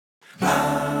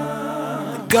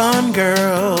Gone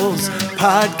Girls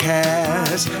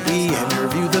podcast. We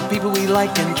interview the people we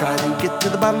like and try to get to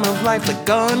the bottom of life. The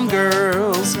Gone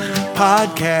Girls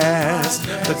podcast.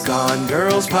 The Gone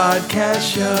Girls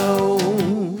podcast show.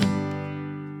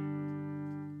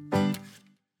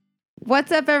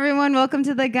 What's up, everyone? Welcome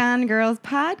to the Gone Girls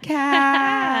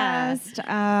podcast.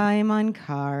 I'm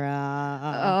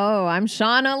Ankara. Oh, I'm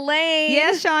Shauna Lane.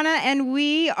 Yes, Shauna, and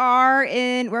we are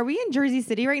in Jersey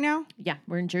City right now? Yeah,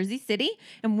 we're in Jersey City,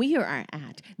 and we are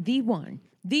at the one,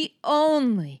 the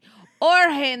only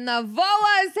Jorge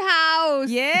Novoa's house.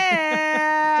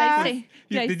 Yeah.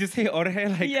 Did you say Jorge?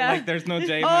 Like there's no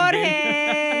J. Jorge.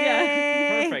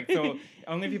 Yeah. Perfect. So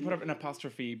only if you put up an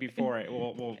apostrophe before it,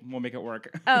 we'll make it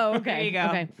work. Oh, okay. There you go.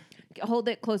 Okay. Hold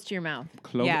it close to your mouth.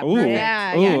 Yeah, Ooh. perfect.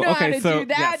 Yeah, Ooh, you know okay, how to so, do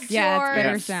that, yes. Yeah, it's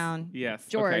better Yes. sound. Yes.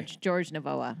 George Okay.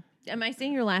 Novoa. Am I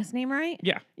saying your last name right?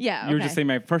 Yeah. Yeah, You were okay. just saying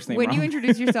my first name When wrong. you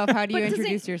introduce yourself, how do you But does it-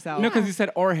 introduce yourself? No, because you said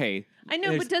Jorge. I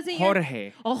know, but doesn't your-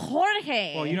 Jorge. Oh,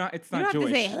 Jorge. Well, it's You not don't have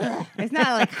Jewish. to say, "Ugh." It's not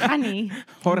like honey. Oh my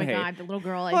Jorge. God, the little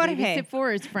girl I Jorge. babysat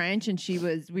for is French, and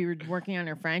we were working on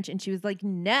her French, and she was like,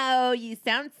 "No, you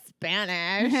sound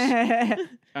Spanish."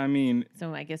 I mean,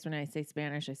 So I guess when I say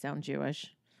Spanish, I sound Jewish.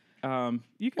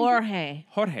 you can Jorge.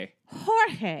 Jorge.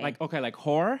 Jorge. Like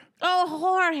whore? Oh,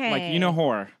 Jorge. Like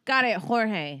whore. Got it,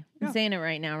 Jorge. I'm saying it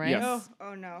right now, right? Yes.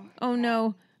 Oh no. Oh,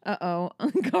 no. Uh-oh.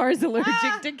 Car's allergic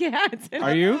to cats.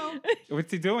 Are you?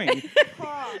 What's he doing?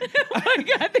 Oh, my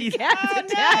God, the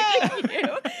cat's attacking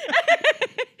you.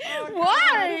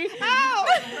 Why?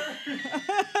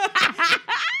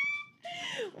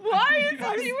 Why is he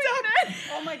doing that?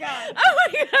 Oh my God. Oh,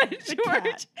 my God.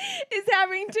 George is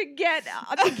having to get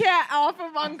the cat off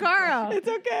of Ankara. It's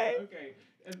okay. Okay.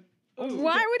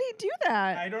 Why would he do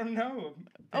that? I don't know.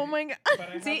 Oh, my God. But I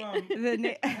have, See, I have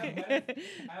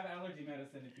allergy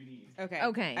medicine if you need. Okay.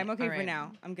 Okay, I'm okay all for right.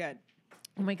 now. I'm good.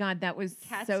 Oh, my God. That was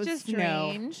Cats so just know.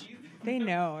 strange. They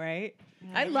know, right?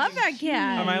 I love that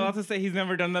cat. Am I allowed to say he's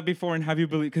never done that before and have you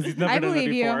believe? Because he's never I done believe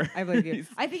that you. before. I believe you.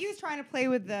 I think he was trying to play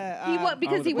with the. He was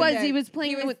because he was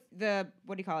playing with the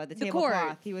what do you call it? The the tablecloth.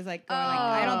 cord. He was like going like,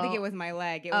 I don't think Oh. it was my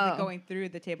leg. It was like Oh. going through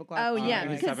the tablecloth. Oh, on yeah,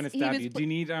 my He's leg. having to he stab was you. Do you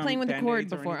need playing with the cord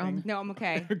Band-Aids or before. anything? No, I'm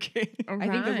okay. Okay. All I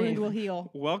think the wound right. will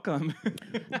heal. Welcome.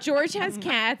 George has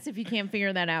cats. If you can't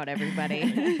figure that out, everybody.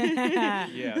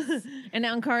 Yes. And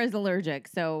Ankara is allergic,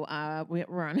 so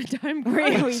we're on a time we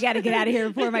crunch. got to get out of here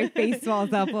before my face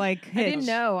swells up like. I didn't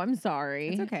know. I'm sorry.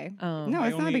 It's okay. Oh. No, I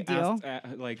it's not a only big deal.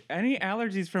 asked, like any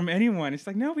allergies from anyone. It's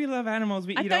like, no, we love animals.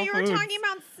 We I eat thought all you were foods. talking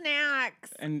about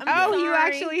snacks. And- I'm Oh, you sorry.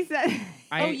 actually said.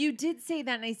 I- Oh, you did say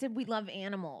that, and I said we love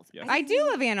animals. Yes. I do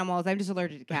love animals. I'm just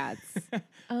allergic to cats.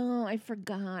 Oh, I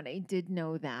forgot. I did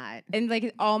know that. And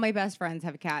like all my best friends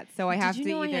have cats, so I have did to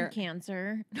you know either. I had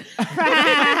cancer?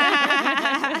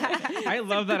 I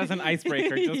love that as an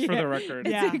icebreaker, just for the record.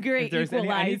 It's Yeah. a great If there's any-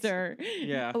 I need equalizer.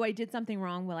 Yeah. Oh, I did something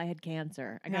wrong. Well, I had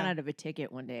cancer. I got Yeah. out of a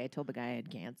ticket one day. I told the guy I had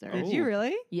cancer. Did Oh. you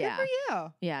really? Yeah. Good for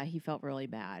you. Yeah, he felt really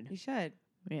bad. You should.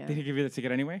 Yeah. Did he give you the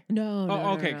ticket anyway? No, no, Oh, no,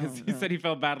 okay. no, Because no. he said he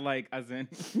felt bad, like, as in.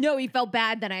 No, he felt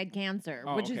bad that I had cancer,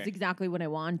 Oh, which is okay. exactly what I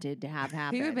wanted to have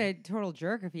happen. He would have been a total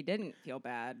jerk if he didn't feel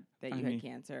bad that I you mean- had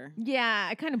cancer. Yeah,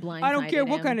 I kind of blindsided I don't care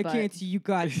what him, kind of but- cancer you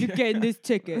got. You're getting this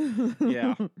ticket.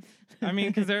 Yeah. I mean,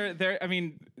 because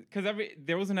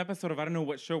there was an episode of, I don't know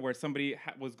what show, where somebody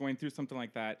was going through something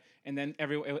like that. And then I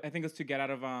think it was to get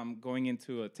out of going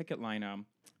into a ticket line,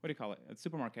 what do you call it? A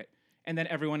supermarket. And then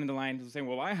everyone in the line was saying,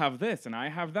 well, I have this and I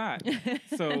have that.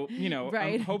 So,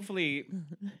 Right. hopefully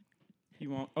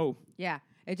you won't. Oh, Yeah.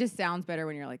 It just sounds better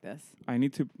when you're like this. I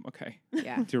need to. Okay.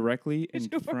 Yeah. Directly in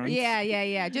front.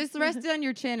 Yeah. Just rest it on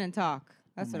your chin and talk.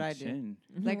 That's of what my I do. chin.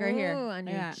 Like right here. Ooh, on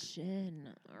Yeah. your chin.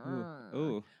 Ooh.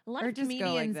 Ooh. A lot Or of just go like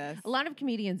comedians. this. A lot of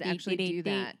comedians actually dee, do dee.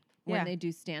 that when Yeah. they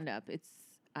do stand up. It's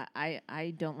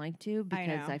I don't like to because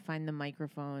know. I find the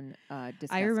microphone disgusting.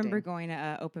 I remember going to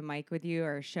an open mic with you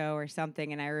or a show or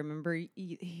something, and I remember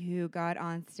you got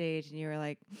on stage and you were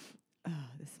like, oh,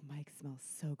 this mic smells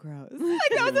so gross. Like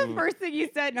that was the Ooh. first thing you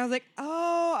said, and I was like,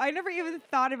 oh, I never even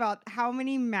thought about how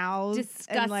many mouths.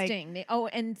 And like, disgusting.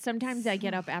 And sometimes I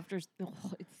get up after. It's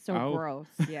so Oh. gross.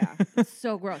 yeah. It's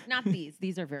so gross. Not these.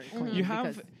 These are very clean. You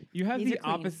have because these the are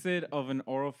clean. opposite of an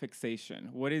oral fixation.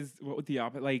 What would the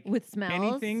opposite, like, with smells.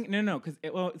 anything? No, because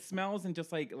it smells and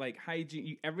just like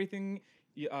hygiene, everything.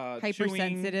 Chewing,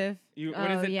 Hypersensitive. what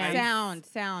Oh, is it? yeah. Ice,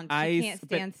 Sound. Ice, She can't but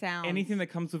stand sound. anything that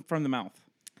comes from the mouth.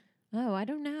 Oh, I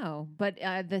don't know. But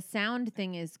the sound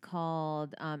thing is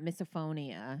called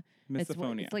misophonia.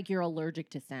 Misophonia. It's like you're allergic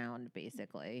to sound,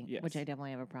 basically, Yes. which I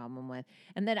definitely have a problem with.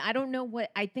 And then I don't know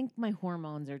I think my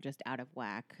hormones are just out of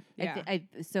whack. Yeah.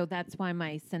 So that's why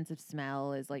my sense of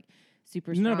smell is like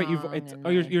super strong. No, but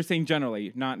and you're saying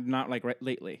generally, not like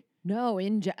lately. No, my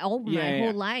Yeah, whole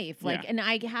yeah. life. Like, Yeah. and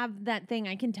I have that thing.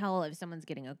 I can tell if someone's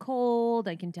getting a cold.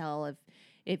 I can tell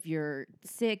if you're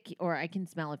sick, or I can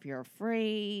smell if you're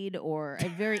afraid, or a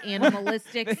very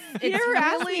animalistic. You It's never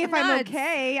asked really me if I'm nuts.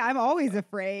 okay. I'm always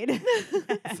afraid.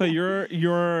 So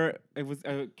it was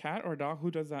a cat or a dog? Who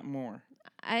does that more?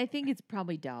 I think it's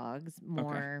probably dogs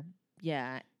more.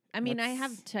 Yeah. I mean, I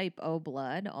have That's- type O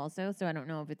blood also, so I don't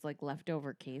know if it's like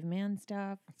leftover caveman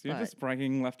stuff. So you're but- just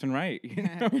bragging left and right. You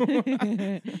know?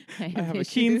 I I have a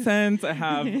keen issues. sense. I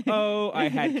have I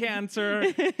had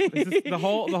cancer. This is the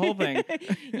whole thing.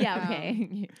 Yeah,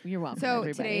 okay. You're welcome. So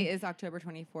everybody. today is October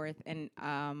 24th, and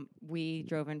we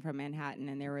drove in from Manhattan,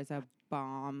 and there was a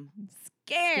bomb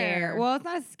scare. Well, it's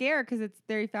not a scare because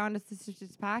they found a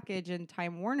suspicious package in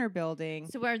Time Warner building.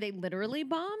 So are they literally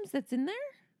bombs that's in there?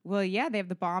 Well, yeah, they have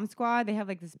the bomb squad. They have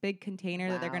like this big container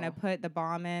that they're going to Wow. put the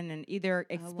bomb in and either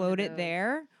explode it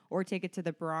there or take it to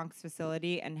the Bronx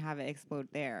facility and have it explode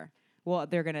there. Well,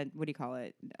 they're going to, what do you call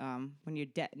it? When you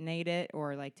detonate it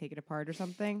or like take it apart or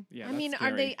something. Yeah, I that's mean,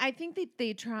 scary. are they? I think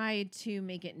they tried to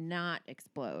make it not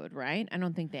explode, right? I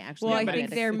don't think they actually. Well, I let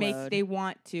think it they explode.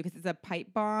 want to because it's a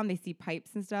pipe bomb. They see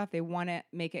pipes and stuff. They want to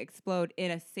make it explode in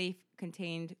a safe,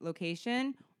 contained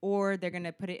location, or they're going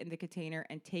to put it in the container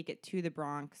and take it to the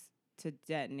Bronx to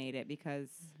detonate it because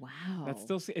Wow. That's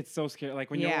still it's so scary.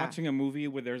 Like when you're Yeah. watching a movie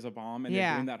where there's a bomb and they're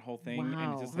Yeah. doing that whole thing and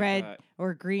Wow. it's just red like that.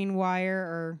 or green wire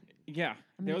or Yeah,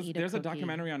 I'm gonna eat a there's a cookie.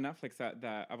 documentary on Netflix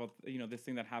that about this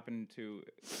thing that happened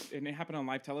and it happened on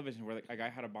live television where like, a guy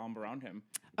had a bomb around him.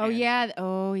 oh and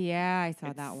yeah, I saw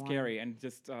it's that one. scary and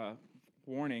just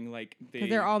warning like Because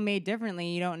they're all made differently.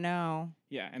 You don't know.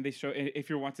 yeah, and they show if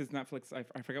you're watching this Netflix,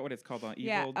 I forget what it's called, Evil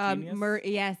yeah, Genius.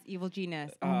 yes, Evil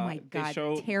Genius. Oh my they god,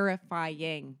 show-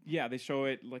 terrifying. Yeah, they show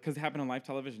it like because it happened on live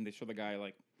television. They show the guy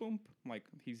like boom, like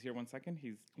he's here 1 second,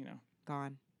 he's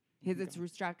Gone. It's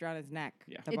strapped around his neck.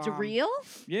 Yeah. the It's bomb. real.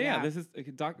 yeah. Yeah. This is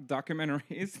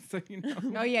documentaries, so you know.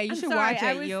 Oh yeah, you I'm should sorry, watch it.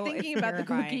 I was You'll- thinking it's about the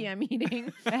cookie terrifying. I'm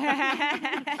eating.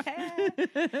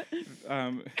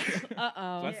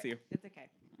 Uh-oh. Bless you. It's okay.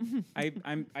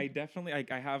 I definitely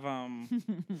I have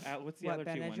what's the What,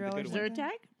 allergy one? Benadryl The or good one. something? Zyrtec?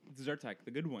 Zyrtec,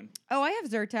 the good one. Oh, I have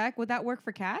Zyrtec. Would that work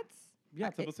for cats? Yeah,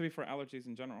 it's it- supposed to be for allergies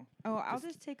in general. Oh, I'll Just-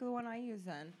 just take the one I use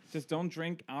then. Just don't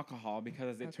drink alcohol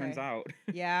because it turns Okay. out.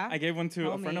 Yeah. I gave one to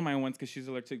Tell a friend me. of mine once because she's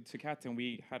allergic to cats, and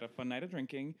we had a fun night of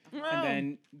drinking. Oh. And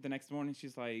then the next morning,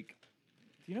 she's like,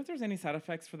 "Do you know if there's any side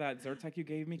effects for that Zyrtec you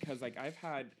gave me? Because like I've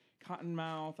had cotton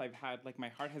mouth, I've had like my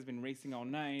heart has been racing all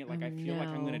night, like Oh, I feel like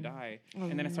I'm gonna no. die." Oh,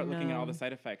 and then I start looking at all the no.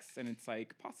 side effects, and it's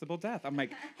like possible death. I'm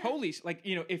like, holy, like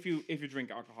if you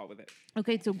drink alcohol with it.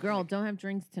 Okay, so girl, don't have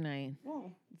drinks tonight.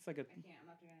 Well, it's like a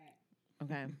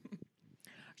Okay.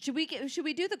 Should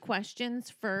we do the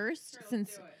questions first?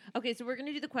 Okay, so we're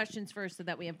gonna do the questions first so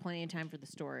that we have plenty of time for the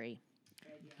story.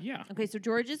 yeah. Okay, so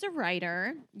George is a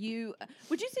writer.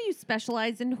 Would you say you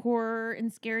specialize in horror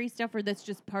and scary stuff, or that's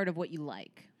just part of what you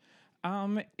like?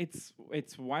 It's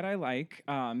what I like.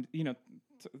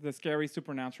 The scary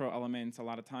supernatural elements a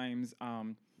lot of times.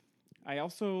 I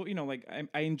also,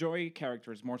 I enjoy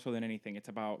characters more so than anything. It's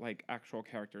about like actual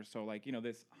characters. So like,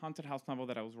 this haunted house novel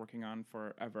that I was working on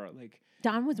forever. Like,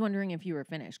 Don was wondering if you were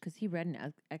finished because he read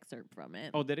an excerpt from it.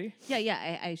 oh, did he?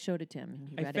 Yeah, I showed it to him. And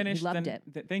he I read finished. it. He loved then-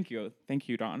 it. Thank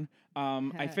you, Don.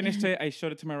 I finished it. I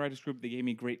showed it to my writers group. They gave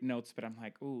me great notes, but I'm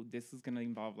like, oh, this is gonna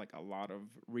involve like a lot of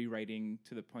rewriting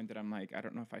to the point that I'm like, I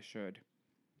don't know if I should.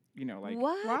 Like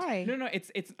What? Why? No,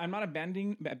 it's. I'm not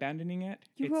abandoning it.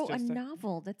 You It's wrote a just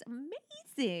novel. That's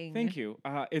amazing. Thank you.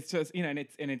 It's just and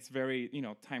it's very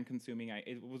time consuming.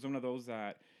 It was one of those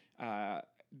that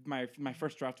my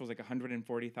first draft was like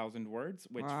 140,000 words,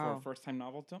 which for Wow. a first time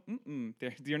novel,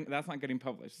 that's not getting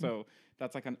published. So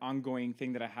that's like an ongoing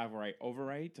thing that I have where I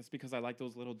overwrite just because I like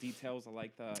those little details. I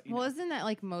like the. Well, isn't that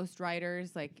like most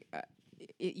writers like?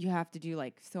 You have to do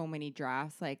like so many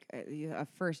drafts, like a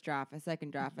first draft, a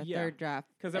second draft, a Yeah. third draft,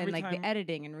 'Cause and every like time- the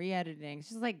editing and re-editing. It's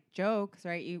just like jokes,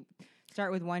 right? You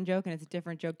start with one joke and it's a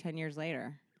different joke 10 years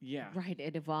later. yeah. Right,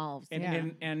 it evolves. And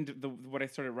Yeah. what I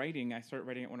started writing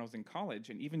it when I was in college,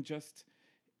 and even just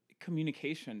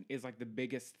communication is like the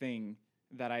biggest thing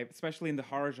that especially in the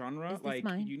horror genre, Is this like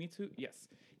mine? you need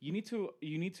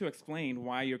to explain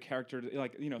why your character,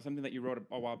 like something that you wrote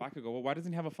a while back ago. Well, why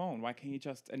doesn't he have a phone? Why can't he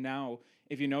just? And now,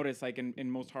 if you notice, like in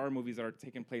most horror movies that are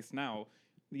taking place now,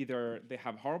 either they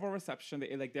have horrible reception.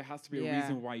 There has to be a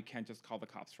reason why you can't just call the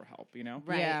cops for help. You know?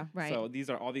 Right. Yeah. Right. So these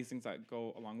are all these things that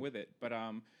go along with it. But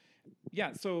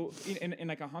yeah. So in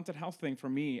like a haunted house thing for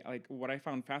me, like what I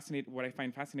find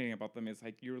fascinating about them is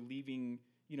like you're leaving.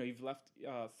 You know, you've left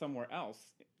somewhere else.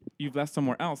 You've left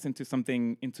somewhere else into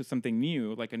something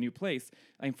new, like a new place.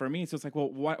 And for me, it's just like, well,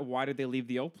 why did they leave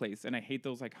the old place? And I hate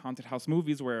those like haunted house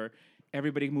movies where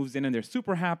everybody moves in and they're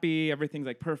super happy, everything's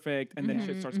like perfect, and then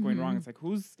shit starts going wrong. It's like,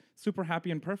 who's super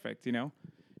happy and perfect? You know,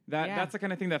 that's the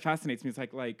kind of thing that fascinates me.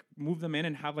 It's like move them in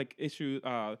and have like issue.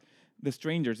 The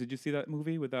Strangers. Did you see that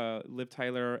movie with Liv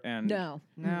Tyler and? No.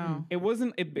 It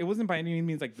wasn't. It wasn't by any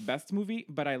means like the best movie,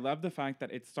 but I love the fact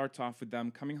that it starts off with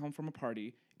them coming home from a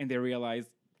party and they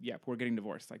realize, yep, we're getting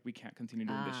divorced. Like we can't continue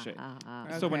doing this shit.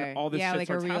 So when all this shit like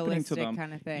starts happening to them,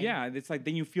 kind of thing. yeah, it's like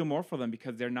then you feel more for them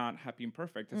because they're not happy and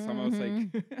perfect. It's almost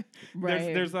like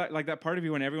Right. there's like that part of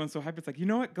you when everyone's so happy. It's like, you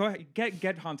know what? Go ahead,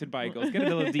 get haunted by a ghost. Get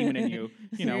a little demon in you.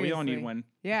 You know, we all need Seriously. one.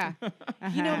 Yeah.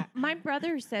 You know, my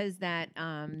brother says that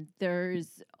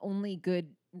there's only good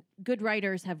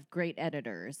writers have great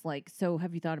editors. Like, so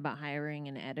have you thought about hiring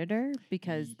an editor?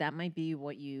 Because that might be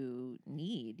what you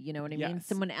need. You know what I mean? Yes.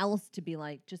 Someone else to be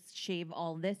like, just shave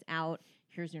all this out.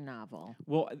 Here's your novel.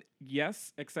 Well,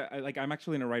 yes, except like I'm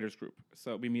actually in a writers group,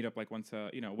 so we meet up like once a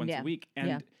week,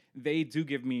 and they do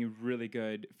give me really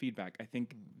good feedback. I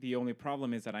think the only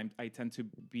problem is that I tend to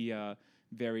be a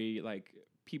very like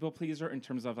people pleaser in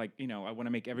terms of like, you know, I want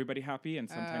to make everybody happy, and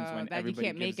sometimes when that everybody you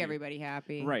can't make gives everybody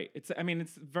happy. Right. It's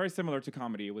very similar to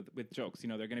comedy with jokes. You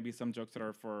know, there are going to be some jokes that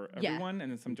are for everyone, and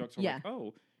then some jokes are like,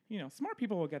 oh, you know, smart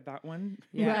people will get that one.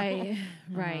 Yeah. Right,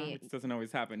 right. Which doesn't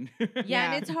always happen.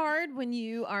 Yeah, and it's hard when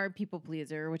you are a people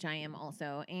pleaser, which I am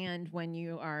also, and when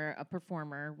you are a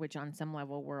performer, which on some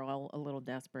level we're all a little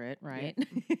desperate, right?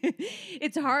 Yeah.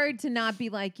 It's hard to not be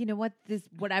like, you know what,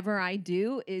 whatever I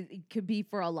do, it could be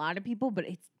for a lot of people, but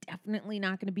it's definitely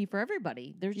not going to be for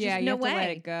everybody. There's just you no have way. to let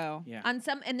it go. Yeah.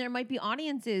 And there might be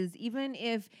audiences, even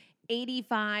if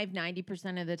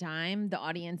 85-90% of the time the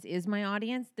audience is my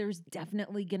audience, there's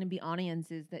definitely going to be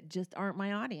audiences that just aren't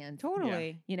my audience.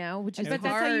 Totally. You know, which is But hard.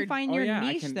 that's how you find your I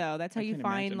niche, can- though. That's how I you can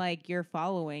find imagine. like your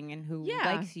following and who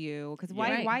Yeah. likes you. Because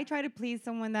why Right. why try to please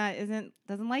someone that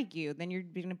doesn't like you? Then you're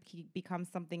gonna become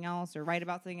something else or write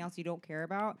about something else you don't care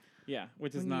about. Yeah,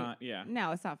 which is When you- not. Yeah.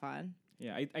 No, it's not fun.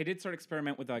 Yeah, I did start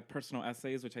experiment with like personal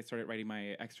essays, which I started writing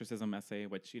my exorcism essay,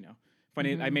 which, you know,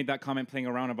 funny, I made that comment playing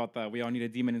around about we all need a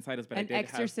demon inside us, but I An did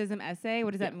exorcism essay?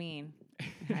 What does that mean?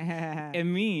 It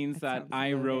means that sounds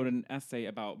I wrote loaded. an essay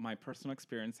about my personal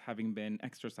experience having been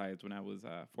exorcised when I was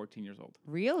 14 years old.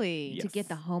 Really? Yes. To get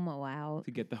the homo out.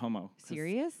 To get the homo. 'Cause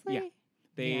Seriously? Yeah.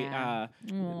 They, Yeah.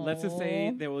 let's just say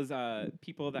Aw. there was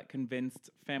people that convinced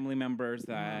family members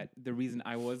that the reason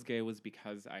I was gay was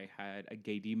because I had a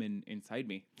gay demon inside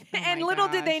me. And my little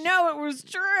did they gosh. know it was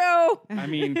true. I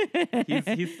mean,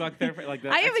 he's stuck there for like the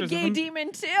I have a gay exorcism.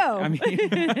 demon too. I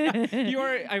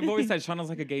mean, I've always said Shauna's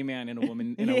like a gay man in a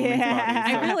woman's body. Yeah.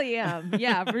 So, I really am.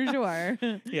 Yeah, for sure.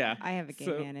 yeah. I have a gay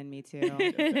So- man in me too. I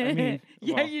mean,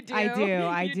 Yeah, well, you do. I do,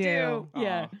 I You do.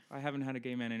 Yeah. I haven't had a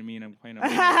gay man in me, and I'm quite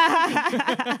a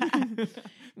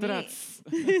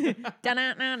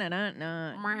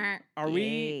Da-na-na-na-na-na. Are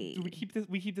Yay. do we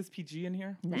keep this PG in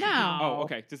here? No. Oh,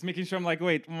 okay. Just making sure. I'm like,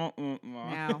 wait. No.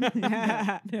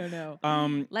 No.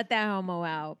 Um. Let that homo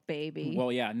out, baby.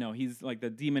 Well, yeah. No, he's like the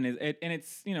demon is, and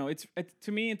it's, you know, it's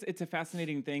to me it's a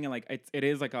fascinating thing, and like it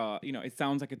is like a, you know, it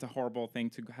sounds like it's a horrible thing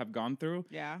to have gone through.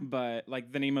 Yeah. But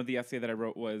like the name of the essay that I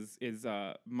wrote is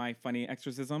my funny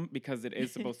exorcism, because it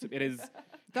is supposed to, it is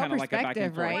It's all kind of like a back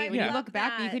and perspective, forth. right? When Yeah. you look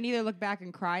back, you that. can either look back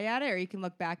and cry at it, or you can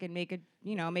look back and make it,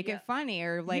 make it funny,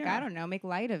 or like Yeah. I don't know, make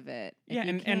light of it. if Yeah, you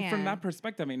and from can. that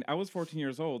perspective, I mean, I was 14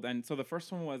 years old, and so the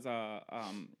first one was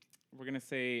we're gonna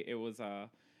say it was a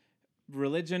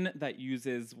religion that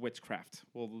uses witchcraft.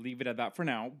 We'll leave it at that for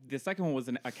now. The second one was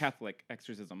a Catholic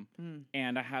exorcism,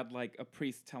 and I had like a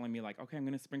priest telling me like, okay, I'm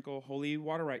gonna sprinkle holy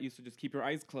water at you, so just keep your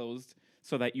eyes closed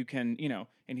so that you can,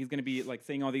 and he's gonna be like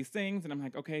saying all these things, and I'm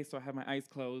like, okay, so I have my eyes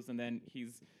closed, and then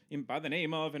he's in by the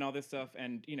name of and all this stuff,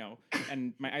 and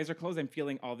and my eyes are closed. I'm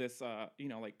feeling all this,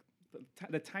 like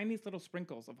the tiniest little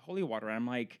sprinkles of holy water. And I'm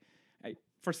like,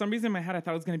 for some reason in my head, I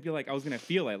thought it was gonna be like I was gonna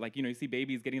feel it, like you see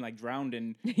babies getting like drowned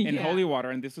in Yeah. holy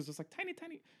water, and this was just like tiny.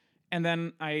 And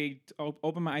then I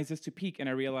opened my eyes just to peek, and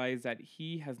I realized that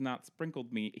he has not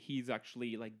sprinkled me. He's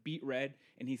actually like beet red,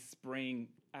 and he's spraying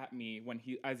at me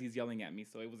as he's yelling at me.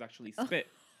 So it was actually spit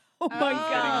Oh my spitting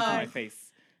onto my god.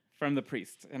 face from the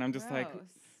priest, and I'm just like, Gross.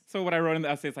 So what I wrote in the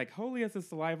essay is like, holy as the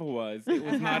saliva was, it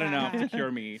was not enough to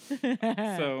cure me.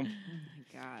 So,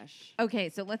 Gosh. Okay,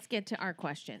 so let's get to our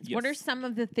questions. What are Yes. some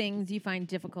of the things you find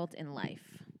difficult in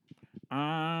life?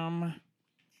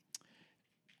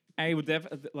 I would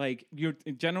like you're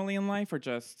generally in life or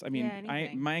just, I mean, Yeah,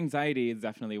 anything. my anxiety is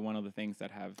definitely one of the things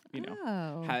that have, you know,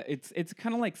 Oh. it's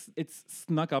kind of like it's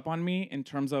snuck up on me in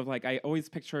terms of like I always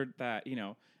pictured that, you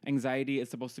know, anxiety is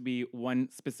supposed to be one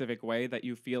specific way that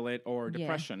you feel it, or Yeah.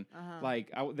 depression. Uh-huh.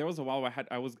 Like there was a while where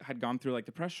I had gone through like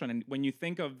depression, and when you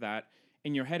think of that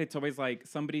in your head, it's always like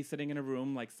somebody sitting in a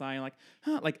room like sighing like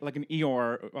huh, like an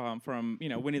Eeyore from, you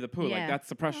know, Winnie the Pooh. Yeah. Like that's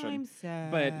depression. I'm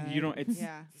sad. But you don't. It's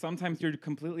Yeah. sometimes you're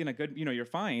completely in a good. You know, you're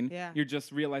fine. Yeah. You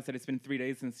just realize that it's been 3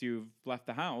 days since you've left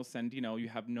the house, and you know you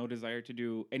have no desire to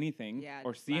do anything Yeah,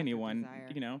 or just see lack of anyone. desire.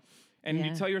 You know, and Yeah.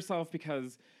 you tell yourself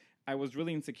because I was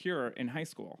really insecure in high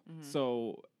school,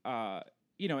 so.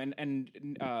 You know, and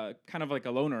kind of like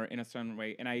a loner in a certain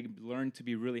way, and I learned to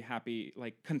be really happy,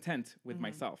 like content with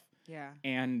myself. Yeah.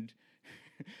 And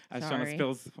as Shauna Sorry.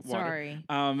 spills water.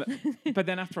 Sorry. But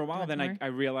then after a while, Want then more? I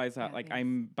realized that Yeah, like thanks.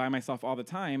 I'm by myself all the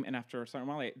time, and after a certain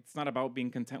while, it's not about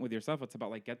being content with yourself. It's about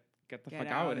like get the Get fuck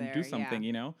out out of and there, do something, yeah.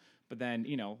 you know. But then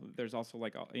you know, there's also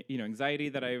like you know, anxiety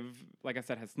that I've, like I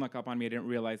said, has snuck up on me. I didn't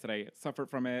realize that I suffered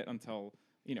from it until,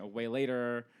 you know, way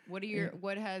later.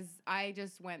 I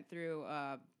just went through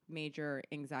major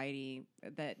anxiety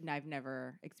that I've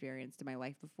never experienced in my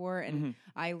life before, and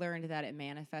I learned that it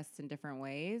manifests in different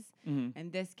ways.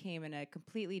 And this came in a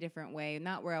completely different way,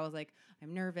 not where I was like,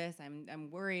 I'm nervous, I'm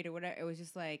worried or whatever. It was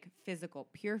just like physical,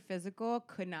 pure physical,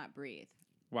 could not breathe.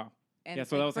 Wow. And Yeah,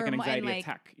 so that was like an for mo- and, anxiety like,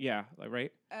 attack. Yeah, like,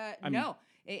 right? No.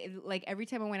 Like every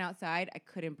time I went outside, I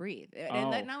couldn't breathe.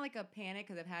 And Oh. not like a panic,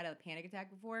 because I've had a panic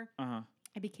attack before. Uh-huh.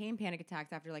 I became panic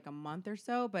attacks after like a month or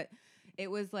so, but it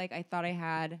was like I thought I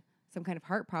had some kind of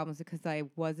heart problems because I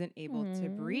wasn't able to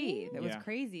breathe. It was Yeah.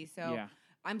 crazy. So Yeah.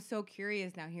 I'm so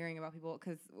curious now hearing about people,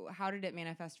 because how did it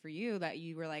manifest for you that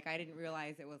you were like, I didn't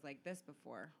realize it was like this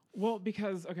before? Well,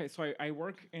 because, okay, so I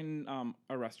work in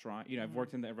a restaurant. You know, I've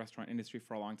worked in the restaurant industry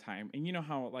for a long time. And you know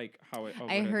how it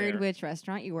I heard there, which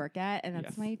restaurant you work at, and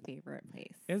that's Yes. my favorite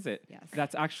place. Is it? Yes.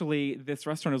 That's actually, this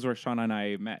restaurant is where Shauna and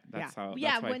I met. That's Yeah. how.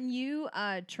 Yeah, that's why- when you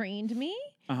trained me,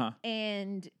 Uh-huh.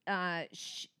 and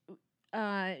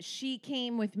she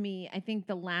came with me, I think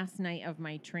the last night of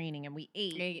my training, and we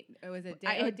ate. It was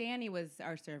Danny was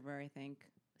our server, I think.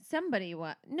 Somebody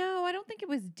what? No, I don't think it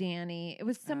was Danny. It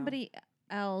was somebody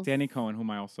else. Danny Cohen, whom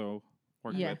I also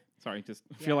work Yeah. with. Sorry, just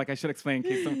feel like I should explain in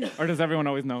case or does everyone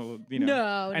always know, you know?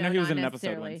 No, I know he was not in an episode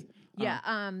necessarily. once.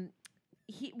 Yeah.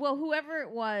 Whoever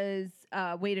it was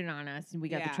waited on us, and we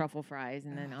got the Yeah. truffle fries,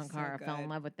 and then Oh, so Ankara fell in good.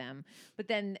 love with them. But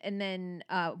then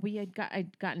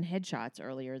I'd gotten headshots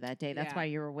earlier that day. That's Yeah. why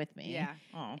you were with me. Yeah.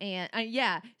 Oh. And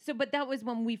yeah. So, but that was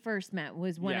when we first met.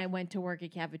 Was when Yeah. I went to work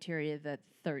at cafeteria the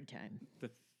third time.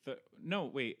 No,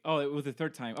 wait. Oh, it was the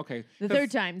third time. Okay. The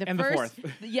third time. The and first. the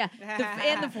fourth. Yeah.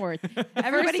 And the fourth.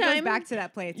 Everybody First goes time- back to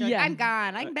that place. They're like, Yeah. I'm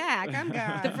gone. I'm back. I'm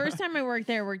gone. The first time I worked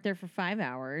there for 5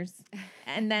 hours,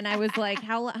 and then I was like,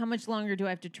 "How much longer do I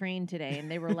have to train today?"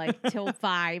 And they were like, "Till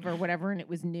 5 or whatever," and it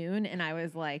was noon, and I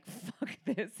was like, "Fuck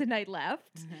this," and I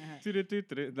left.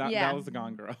 That was the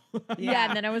Gone Girl. Yeah,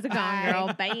 and then I was a gone Bye. girl,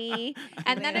 bye.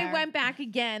 And then I Later. went back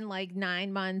again like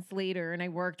 9 months later, and I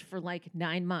worked for like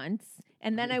 9 months,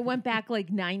 and then I went back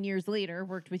like 9 years later,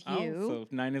 worked with you. Oh, so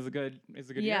 9 is a good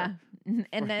Yeah. year.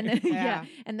 And then Yeah. yeah.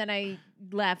 And then I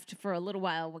left for a little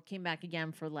while, came back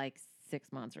again for like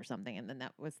 6 months or something, and then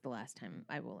that was the last time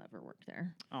I will ever work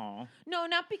there. Oh. No,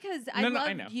 not because I No, I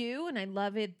love know. you and I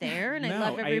love it there and I No,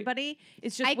 love I- everybody.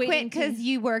 It's just I quit waiting because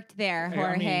you worked there, I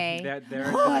Jorge. mean, the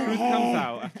truth comes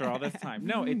out after all this time.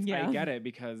 No, it's Yeah. I get it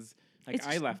because like It's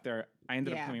I just- left there, I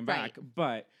ended Yeah, up coming right. back,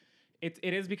 but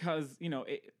it is because, you know,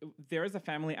 there is a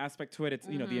family aspect to it. It's,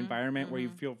 you know, the environment where you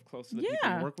feel close to the people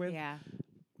Yeah. you work with. Yeah.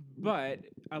 But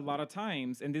a lot of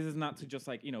times, and this is not to just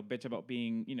like, you know, bitch about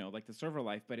being, you know, like the server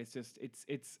life, but it's just,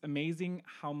 it's amazing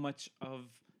how much of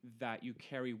that you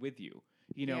carry with you,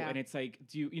 you know, Yeah. and it's like,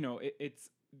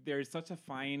 there's such a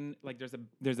fine, like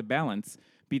there's a balance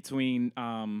between,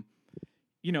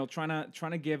 you know, trying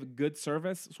to give good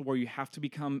service where you have to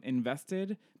become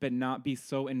invested, but not be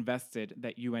so invested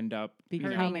that you end up you know,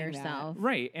 hurting Becoming yourself.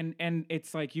 right. And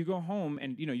it's like you go home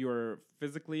and, you know, you're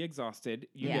physically exhausted,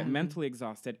 you Yeah. get mentally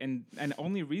exhausted. And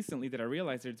only recently did I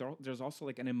realize there's also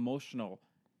like an emotional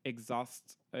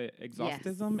exhaustion.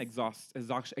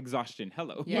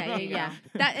 Hello. Yeah.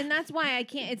 That's why I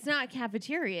can't. It's not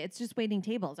cafeteria. It's just waiting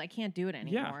tables. I can't do it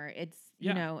anymore. It's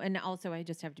You know, and also I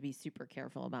just have to be super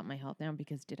careful about my health now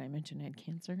because did I mention I had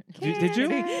cancer? Did you?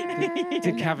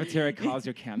 Did cafeteria cause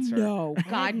your cancer? No,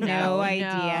 God, No idea.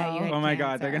 no. You had Oh my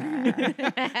God, they're cancer.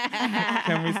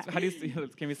 gonna.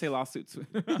 Can we say lawsuits?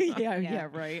 yeah,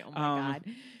 right. Oh my God.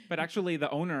 But actually, the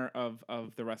owner of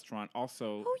the restaurant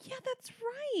also. Oh yeah, that's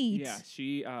right. Yeah,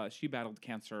 she battled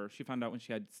cancer. She found out when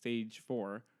she had stage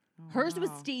 4. Hers was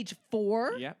Wow. stage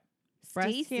 4. Yep. Breast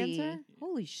Stacey. cancer?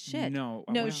 Holy shit. No.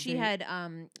 I No, wanna she say- had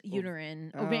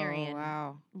uterine, ovarian, Oh,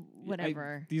 wow.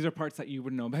 whatever. These are parts that you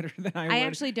would know better than I would. I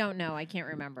actually don't know. I can't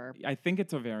remember. I think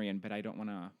it's ovarian, but I don't want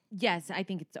to. Yes, I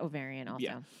think it's ovarian also.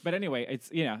 Yeah. But anyway,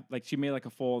 it's like she made like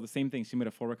the same thing. She made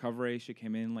a full recovery. She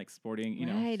came in like sporting, you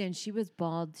know. Right, and she was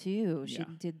bald too. She Yeah.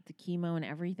 did the chemo and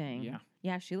everything. Yeah.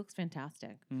 Yeah, she looks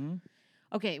fantastic. Mm-hmm.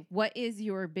 Okay, what is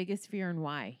your biggest fear and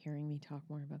why? Hearing me talk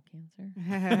more about cancer?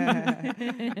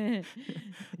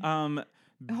 Hold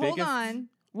biggest- on.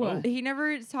 What? He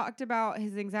never talked about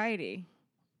his anxiety.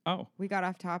 Oh. We got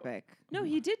off topic. No,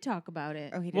 he did talk about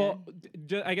it. Oh, he did. Well,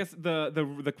 I guess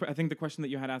I think the question that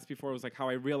you had asked before was like how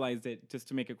I realized it. Just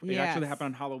to make it, it actually Yes. happened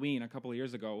on Halloween a couple of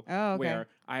years ago. Oh, okay. Where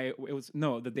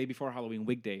the day before Halloween,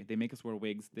 wig day. They make us wear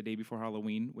wigs the day before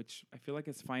Halloween, which I feel like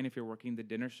is fine if you're working the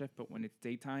dinner shift, but when it's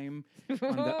daytime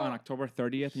on October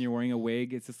 30th and you're wearing a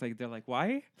wig, it's just like they're like,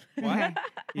 why?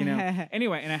 You know.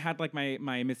 Anyway, and I had like my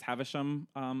Miss Havisham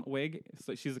wig.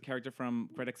 So she's a character from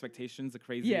Great Expectations, the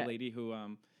crazy lady who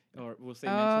or we'll say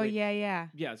oh, mentally. yeah.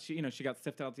 Yeah, she got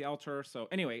stiffed out at the altar. So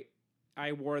anyway,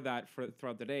 I wore that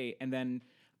throughout the day, and then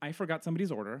I forgot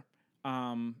somebody's order.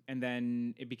 And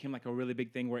then it became like a really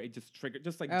big thing where it just triggered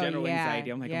just like general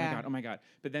anxiety. I'm like, oh my god.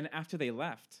 But then after they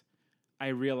left, I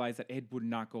realized that it would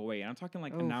not go away. And I'm talking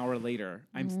like an hour later.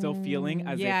 I'm still feeling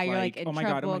as if you're like in oh my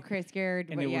god, trouble, scared,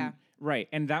 and but it yeah. wouldn't- right.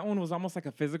 And that one was almost like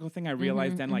a physical thing. I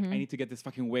realized then like I need to get this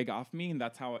fucking wig off me, and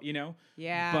that's how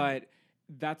Yeah. But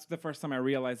that's the first time I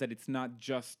realized that it's not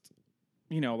just,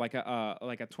 like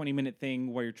a 20-minute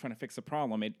thing where you're trying to fix a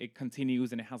problem. It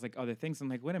continues and it has like other things. I'm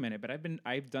like, wait a minute, but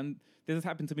this has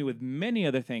happened to me with many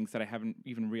other things that I haven't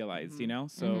even realized,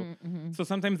 So so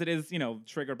sometimes it is,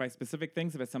 triggered by specific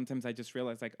things, but sometimes I just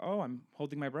realize like, oh, I'm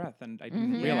holding my breath and I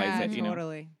didn't realize it,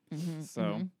 Totally.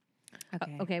 So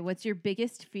Okay, what's your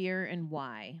biggest fear and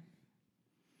why?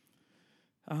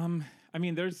 I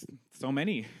mean, there's so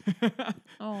many.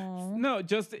 Oh. No,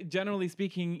 just generally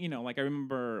speaking, like I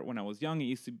remember when I was young, it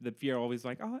used to the fear always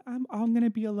like, oh, I'm gonna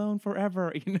be alone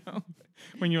forever,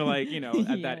 when you're like,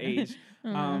 at that age.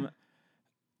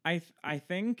 I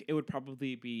think it would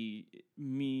probably be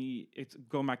me. It's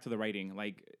going back to the writing,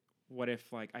 like. What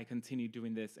if like I continue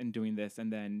doing this and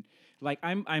then like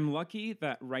I'm lucky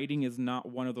that writing is not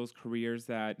one of those careers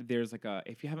that there's like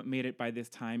if you haven't made it by this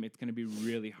time, it's going to be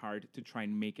really hard to try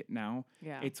and make it now.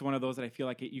 Yeah. It's one of those that I feel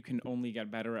like you can only get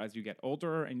better as you get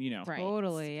older and Right.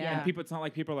 Totally, yeah. And it's not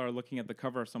like people are looking at the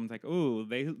cover of someone's like, "Ooh,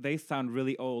 they sound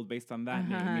really old based on that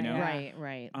name," Yeah.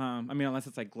 Right. I mean, unless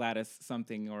it's like Gladys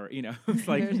something or it's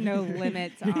like There's no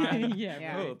limits on.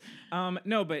 Yeah, right.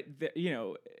 no, but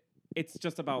it's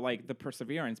just about like the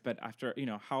perseverance. But after,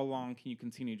 how long can you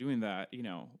continue doing that,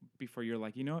 before you're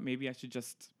like, what, maybe I should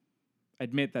just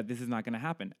admit that this is not going to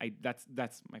happen.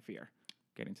 That's my fear,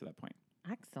 getting to that point.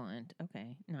 Excellent.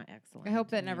 Okay. Not excellent. I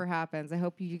hope that never happens. I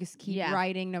hope you just keep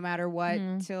writing no matter what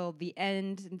till the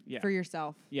end for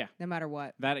yourself. Yeah. No matter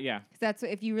what. That, yeah. 'Cause that's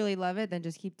if you really love it, then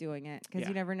just keep doing it because Yeah.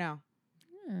 you never know.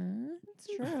 It's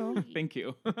true. Thank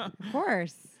you. Of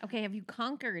course. Okay. Have you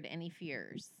conquered any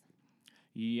fears?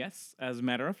 Yes, as a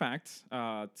matter of fact,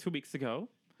 2 weeks ago,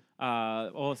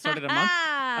 it started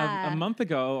a month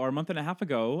ago or a month and a half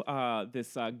ago.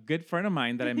 This good friend of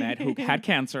mine that I met who had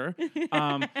cancer.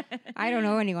 I don't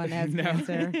know anyone that has No.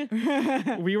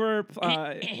 cancer. We were.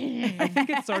 I think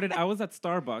it started. I was at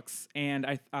Starbucks,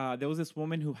 and there was this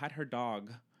woman who had her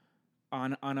dog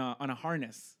on a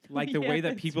harness, like the way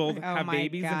that people have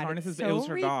babies in harnesses. It's It was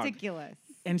her dog. ridiculous.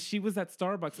 And she was at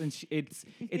Starbucks, and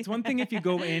it's one thing if you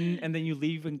go in and then you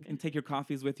leave and take your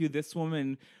coffees with you. This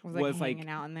woman was like hanging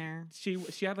out in there. she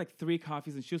had like 3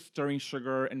 coffees and she was stirring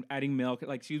sugar and adding milk.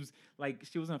 Like she was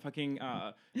in a fucking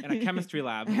in a chemistry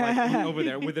lab like, over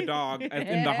there with a dog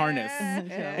in the harness. And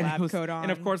lab coat on.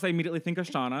 And of course, I immediately think of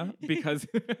Shauna because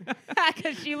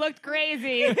Because she looked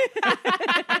crazy.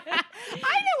 I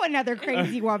know another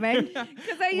crazy woman.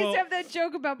 Because I used Well, to have that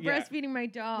joke about yeah. breastfeeding my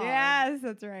dog. Yes,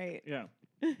 that's right. yeah.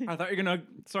 I thought you're gonna.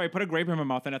 Sorry, I put a grape in my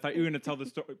mouth, and I thought you were gonna tell the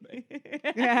story.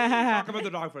 Talk about the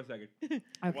dog for a second. While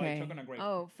I Okay. choke on a grape.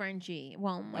 Oh, Frenchie.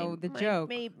 Well, The joke.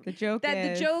 The joke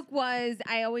The is joke was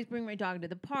I always bring my dog to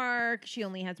the park. She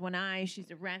only has one eye.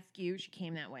 She's a rescue. She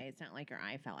came that way. It's not like her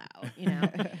eye fell out, you know.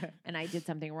 And I did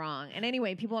something wrong. And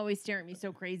anyway, people always stare at me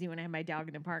so crazy when I have my dog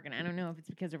in the park, and I don't know if it's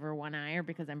because of her one eye or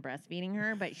because I'm breastfeeding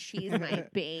her, but she's my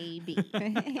baby.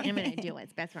 I'm gonna do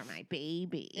what's best for my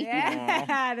baby.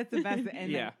 Yeah, that's the best.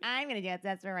 And Yeah. then I'm gonna do what's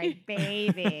best for my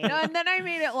baby. No, and then I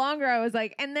made it longer. I was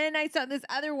like, and then I saw this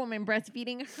other woman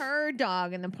breastfeeding her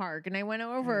dog in the park, and I went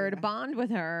over to bond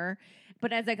with her.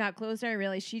 But as I got closer, I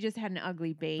realized she just had an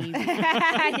ugly baby.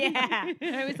 Yeah.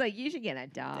 I was like, you should get a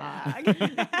dog.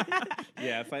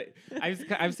 Yes,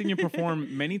 I've seen you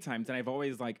perform many times, and I've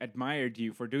always like admired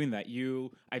you for doing that.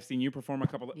 I've seen you perform a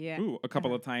couple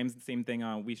of times. Same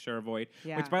thing. We Share a Void.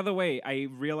 Yeah. Which, by the way, I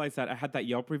realized that I had that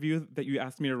Yelp review that you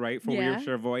asked me to write for We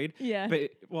Share a Void. Yeah.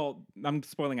 But I'm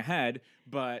spoiling ahead,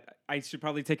 but I should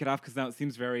probably take it off because now it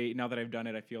seems now that I've done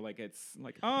it, I feel like it's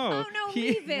like Oh, no,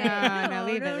 leave it. No,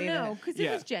 leave it, leave it. Because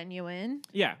it was genuine.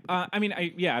 Yeah.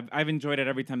 I've enjoyed it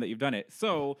every time that you've done it.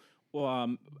 So.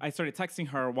 I started texting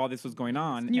her while this was going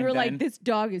on. You were like, then, this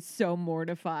dog is so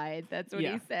mortified. That's what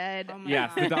Yeah. he said. Oh my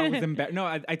yes, the God. dog was embarrassed. No,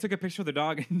 I took a picture of the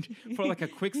dog, and for like a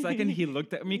quick second, he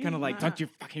looked at me kind of like, don't you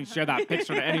fucking share that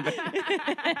picture to anybody. So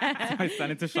I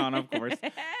sent it to Shauna, of course.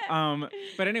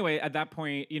 But anyway, at that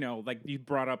point, like you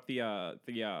brought up that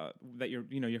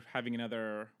you're having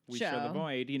another We Share the Show.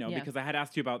 Void, Yeah. because I had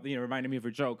asked you about, reminded me of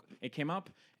your joke. It came up,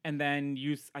 and then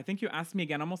I think you asked me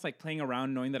again, almost like playing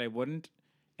around, knowing that I wouldn't.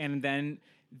 And then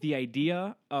the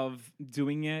idea of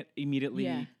doing it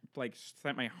immediately like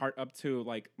sent my heart up to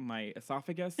like my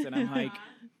esophagus, and I'm like,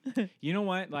 you know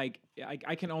what? Like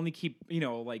I can only keep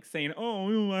like saying,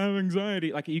 oh, I have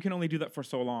anxiety. Like you can only do that for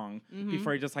so long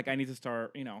before you're just like, I need to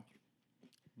start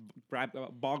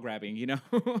ball grabbing,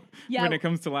 when it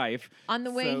comes to life. On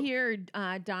the way here,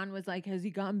 Don was like, has he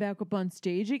gotten back up on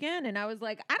stage again? And I was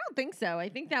like, I don't think so. I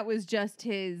think that was just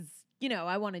his,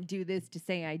 I want to do this to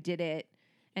say I did it.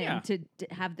 And to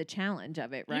have the challenge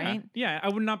of it, right? Yeah, I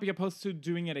would not be opposed to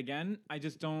doing it again. I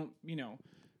just don't,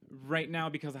 right now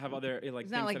because I have other It's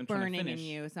things not that like I'm trying to burning in finish.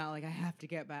 you. It's not like I have to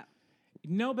get back.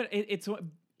 No, but it's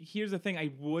here's the thing.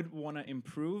 I would want to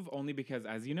improve only because,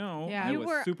 as you know, Yeah. I You was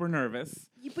were- super nervous.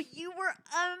 But you were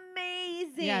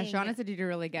amazing. Yeah, Shauna said you did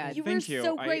really good. You Thank were you.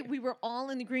 so great. We were all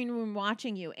in the green room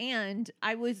watching you, and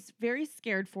I was very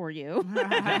scared for you,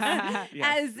 Yes.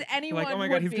 as anyone Like, oh my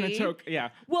would God, he's be. gonna choke. Yeah.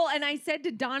 Well, and I said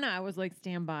to Donna, I was like,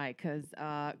 stand by,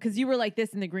 because you were like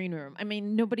this in the green room. I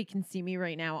mean, nobody can see me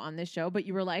right now on this show, but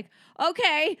you were like,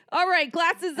 okay, all right,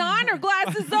 glasses on or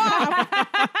glasses off.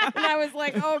 And I was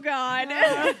like, oh God.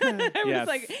 I was Yes.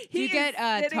 like, Do you he get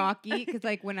is sitting- talky? Because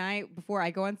like before I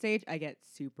go on stage, I get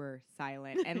super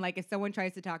silent, and like if someone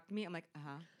tries to talk to me, I'm like,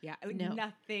 yeah, like No.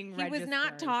 nothing. He was not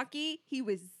registers. talky. He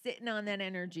was sitting on that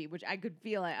energy, which I could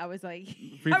feel it. I was like,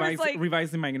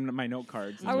 Revising my note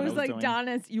cards. is I what was like, doing.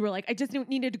 Donna's, you were like, I just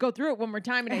needed to go through it one more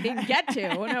time and I didn't get to.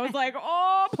 And I was like,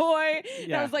 oh boy. And I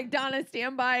Yeah. was like, Donna,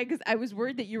 stand by. Because I was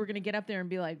worried that you were going to get up there and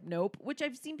be like, nope, which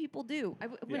I've seen people do.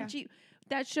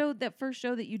 That first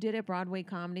show that you did at Broadway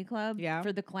Comedy Club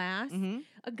for the class,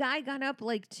 a guy got up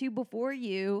like 2 before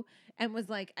you and was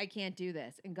like, I can't do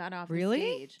this, and got off Really?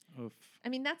 the stage. Oof. I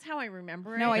mean, that's how I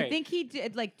remember it. No, Okay. I think he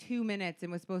did like 2 minutes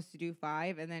and was supposed to do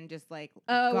 5, and then just like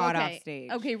Oh, got okay. off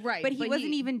stage. Okay, right. But he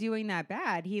wasn't even doing that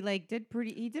bad. He like did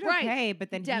Right. okay, but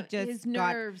then he just his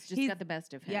nerves just got the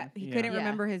best of him. Yeah, he Yeah. couldn't Yeah.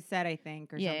 remember his set, I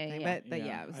think, or Yeah, something. yeah, But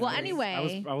yeah, it was Well, nice.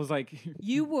 anyway, I was like,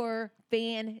 you were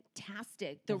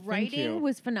fantastic. The Well, thank you. writing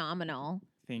was phenomenal.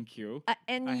 thank you.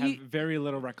 And I you have very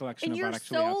little recollection and of you're what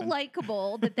actually so happened.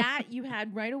 likable that you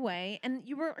had right away, and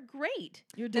you were great.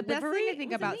 Your The best delivery thing I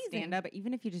think was about amazing. stand up,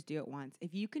 even if you just do it once,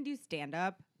 if you can do stand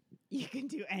up, you can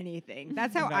do anything.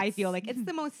 That's how I feel. Like it's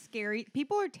the most scary.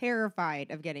 People are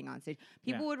terrified of getting on stage.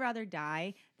 People Yeah. would rather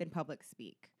die than public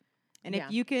speak. And Yeah.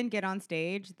 if you can get on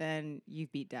stage, then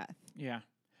you've beat death. Yeah.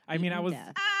 I mean, I was.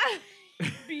 Death.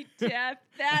 Beat death.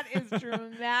 That is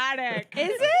dramatic. Is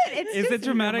it? It's Is it just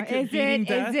dramatic Is beating it?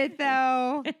 death? Is it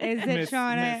though? Is it, Miss,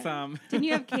 Shauna? Didn't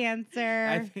you have cancer?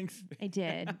 I think so. I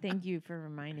did. Thank you for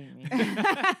reminding me.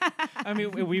 I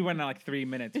mean, we went like 3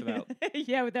 minutes without.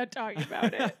 Yeah, without talking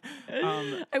about it.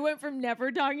 I went from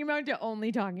never talking about it to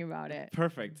only talking about it.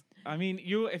 Perfect. I mean,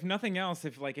 if nothing else,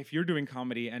 if you're doing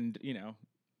comedy and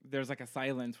there's like a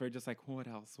silence where you're just like, what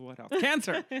else? What else?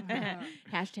 Cancer.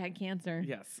 Hashtag cancer.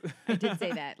 Yes. I did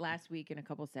say that last week in a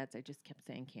couple sets. I just kept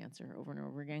saying cancer over and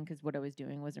over again because what I was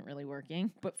doing wasn't really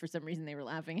working. But for some reason, they were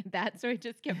laughing at that, so I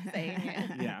just kept saying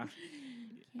it. Yeah.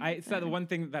 So the one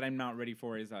thing that I'm not ready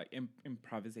for is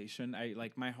improvisation. I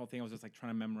like my whole thing. I was just like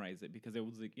trying to memorize it because it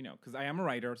was like because I am a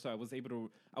writer, so I was able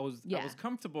to. I was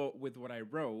comfortable with what I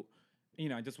wrote.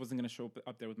 I just wasn't gonna show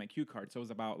up there with my cue card. So it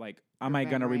was about like, am I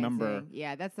gonna remember?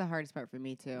 Yeah, that's the hardest part for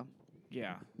me too.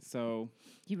 Yeah. So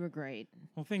you were great.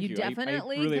 Well, thank you. You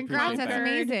definitely I really appreciate That's that.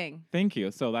 amazing. Thank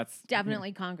you. So that's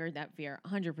Definitely conquered that fear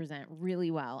 100% really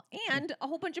well. And a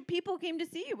whole bunch of people came to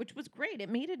see you, which was great. It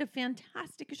made it a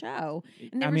fantastic show.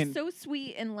 And they were so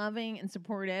sweet and loving and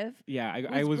supportive. Yeah,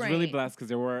 I was really blessed because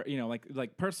there were,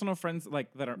 like personal friends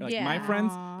like that are like my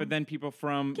friends, but then people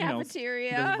from,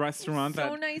 cafeteria, the restaurant.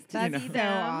 So nice to see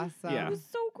them. Awesome. Yeah. It was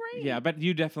so great. Yeah, but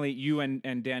you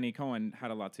and Danny Cohen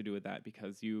had a lot to do with that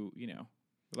because you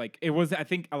like it was. I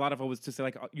think a lot of it was to say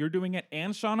like you're doing it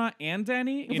and Shauna and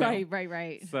Danny.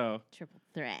 Right. So triple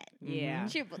threat. Yeah.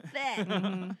 Triple threat.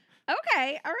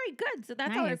 Okay. All right. Good. So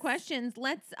that's all our Nice. questions.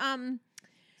 Let's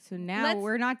So now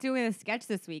we're not doing a sketch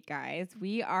this week, guys.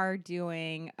 We are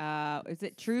doing is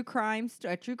it a true crime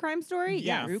story?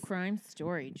 Yeah. True crime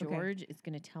story. George is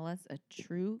going to tell us a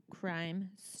true crime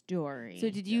story. So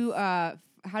did you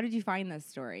how did you find this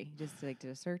story? Just like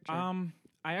to search? Or?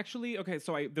 I actually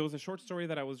there was a short story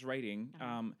that I was writing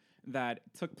that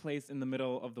took place in the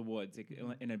middle of the woods, like,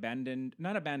 in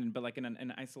not abandoned, but like in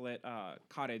an isolate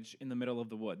cottage in the middle of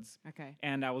the woods. Okay.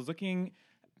 And I was looking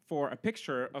for a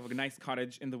picture of a nice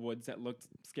cottage in the woods that looked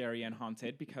scary and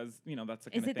haunted because, that's the kind of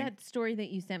thing. Is it that story that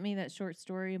you sent me, that short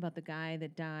story about the guy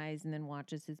that dies and then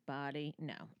watches his body?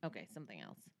 No. Okay, something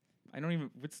else. I don't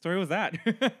even, which story was that?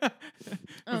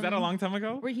 Was that a long time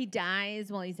ago? Where he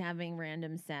dies while he's having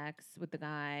random sex with the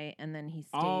guy and then he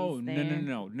stays there.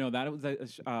 No, that was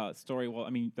a story. Well, I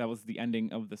mean, that was the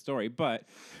ending of the story, but.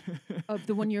 Of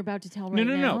the one you're about to tell right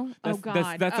now? No. Oh,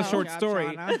 God. That's a short job,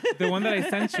 story. Shauna. The one that I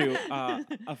sent you,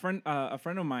 a friend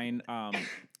of mine,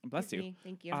 bless you.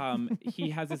 Thank you. He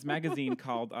has this magazine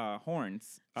called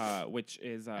Horns, which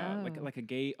is like a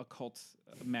gay occult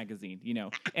magazine,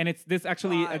 And it's this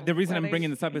actually the reason I'm bringing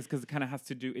this up is because it kind of has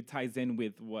to do. It ties in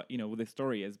with what what the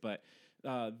story is. But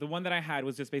the one that I had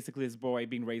was just basically this boy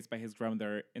being raised by his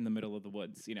grandmother in the middle of the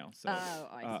woods, So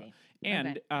I see.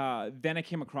 And then I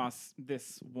came across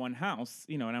this one house,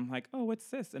 and I'm like, oh, what's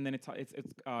this? And then it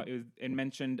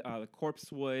mentioned the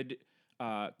Corpsewood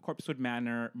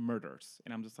Manor murders,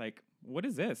 and I'm just like, what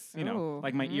is this?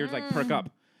 Like my ears like perk up,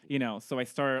 So I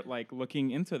start like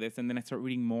looking into this, and then I start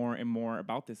reading more and more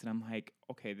about this, and I'm like,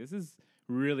 okay, this is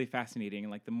really fascinating.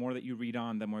 And like the more that you read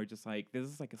on, the more you're just like, this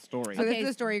is like a story. So this is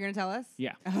the story you're gonna tell us?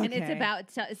 Yeah. Okay. And it's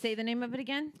about, say the name of it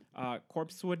again?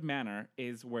 Corpsewood Manor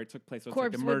is where it took place. So it's Corpsewood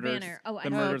like the murders, Manor. Oh, I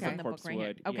the know murders it's of in the book right here.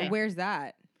 Corpsewood. Okay. Yeah. Where's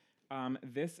that?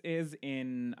 This is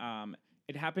in.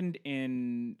 It happened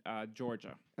in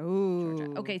Georgia. Oh.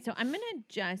 Georgia. Okay, so I'm going to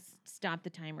just stop the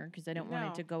timer because I don't want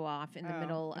it to go off in the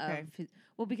middle of his,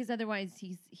 because otherwise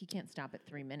he can't stop at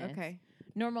 3 minutes. Okay.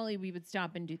 Normally we would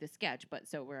stop and do the sketch, but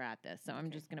so we're at this. So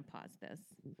I'm just going to pause this.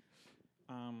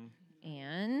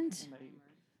 And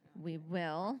we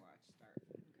will.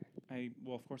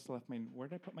 Of course, I left where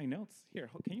did I put my notes? Here,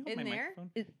 can you hold In my there?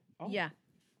 microphone? Yeah.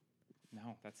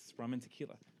 No, that's rum and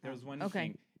tequila. There's one Okay.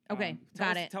 thing. Okay,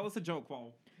 got it. Tell us a joke,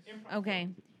 Paul. Okay.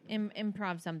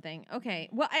 Improv something. Okay.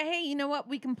 Well, hey, you know what?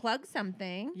 We can plug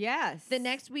something. Yes. The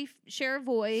next We Share a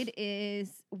Void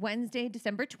is Wednesday,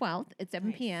 December 12th at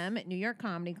 7 p.m. at New York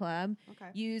Comedy Club. Okay.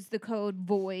 Use the code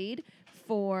VOID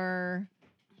for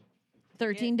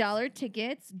 $13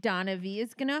 tickets. Donna V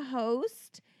is going to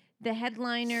host. The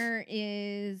headliner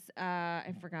is,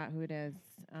 I forgot who it is.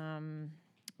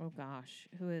 Oh, gosh.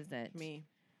 Who is it? Me.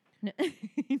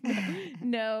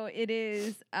 No, it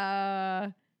is,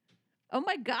 oh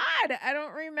my God, I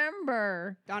don't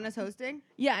remember. Donna's hosting?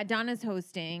 Yeah, Donna's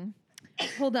hosting.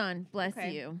 Hold on, bless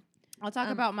Okay. you. I'll talk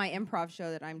about my improv show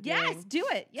that I'm doing. Yes, do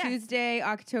it. Yes. Tuesday,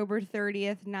 October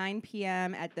 30th, 9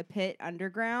 p.m. at the Pit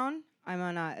Underground. I'm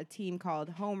on a team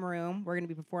called Homeroom. We're going to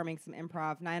be performing some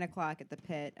improv, 9 o'clock at the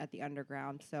Pit at the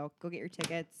Underground. So go get your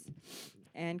tickets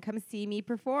and come see me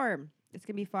perform. It's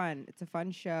going to be fun. It's a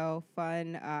fun show.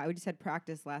 We just had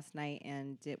practice last night,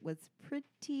 and it was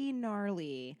pretty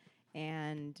gnarly.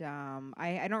 And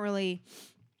I don't really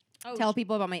tell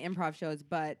people about my improv shows,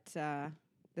 but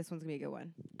this one's going to be a good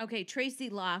one. Okay, Tracy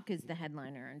Locke is the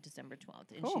headliner on December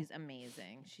 12th, and Cool. she's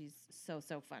amazing. She's so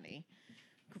funny.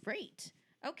 Great.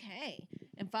 Okay.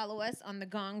 And follow us on the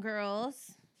Gone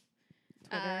Girls.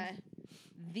 Twitter.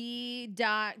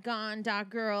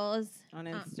 The.gone.girls. On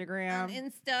Instagram. On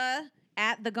Insta,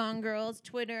 at the Gone Girls,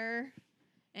 Twitter,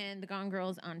 and the Gone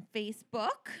Girls on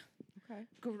Facebook. Okay.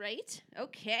 Great.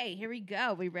 Okay, here we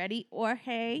go. We ready?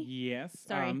 Jorge? Yes.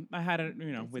 Sorry. I had it,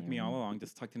 with me all along,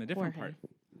 just tucked in a different Jorge.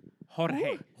 part.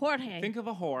 Jorge. Jorge. Think of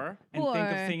a whore and think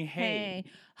of saying hey.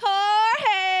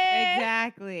 Jorge.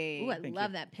 Exactly. Ooh, I Thank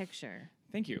love you. that picture.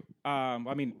 Thank you. I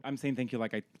mean, I'm saying thank you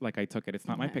like I took it. It's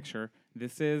not my Okay. picture.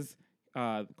 This is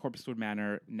Corpsewood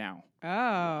Manor now. Oh.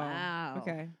 Wow.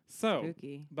 Okay. So,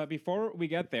 Spooky. but before we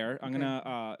get there, I'm Okay.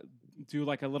 gonna do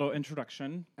like a little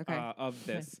introduction Okay. of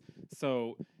this.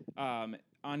 So, on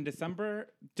December,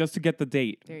 just to get the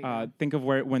date, There you go. think of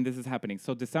when this is happening.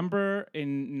 So, December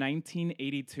in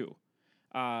 1982.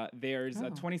 There's a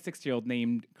Oh. 26-year-old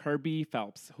named Kirby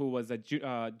Phelps who was a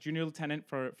junior lieutenant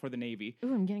for the Navy.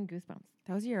 Ooh, I'm getting goosebumps.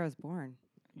 That was the year I was born.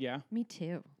 Yeah. Me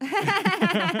too.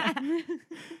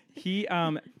 He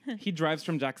drives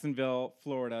from Jacksonville,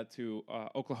 Florida to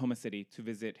Oklahoma City to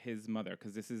visit his mother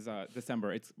because this is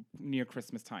December. It's near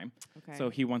Christmas time. Okay. So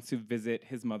he wants to visit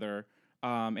his mother,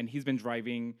 and he's been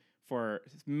driving for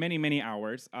many, many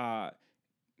hours.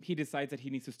 He decides that he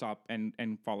needs to stop and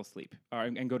fall asleep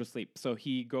and go to sleep. So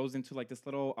he goes into like this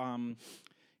little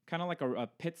kind of like a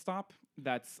pit stop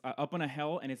that's up on a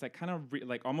hill, and it's like kind of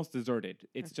like almost deserted.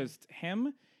 It's just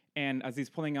him, and as he's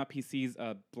pulling up, he sees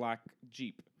a black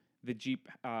Jeep. The Jeep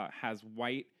has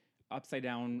white upside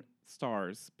down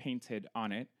stars painted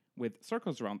on it with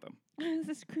circles around them, This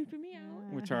is creeping me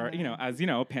out. which are, as you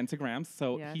know, pentagrams.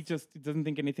 So he Yes. just doesn't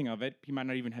think anything of it. He might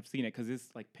not even have seen it because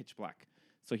it's like pitch black.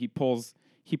 So he pulls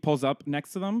up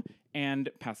next to them and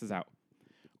passes out.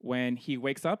 When he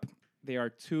wakes up, there are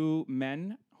two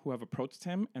men who have approached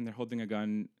him, and they're holding a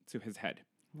gun to his head.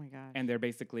 Oh my gosh. And they're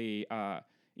basically, trying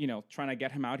to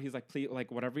get him out. He's like, please,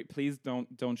 like whatever, please don't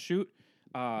shoot.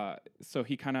 So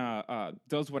he kind of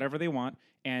does whatever they want,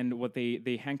 and what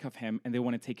they handcuff him, and they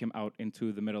want to take him out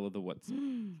into the middle of the woods,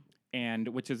 and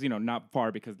which is not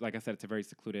far because, like I said, it's a very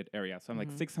secluded area. So I'm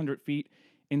like 600 feet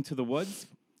into the woods.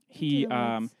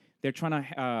 They're trying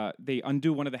to they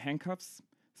undo one of the handcuffs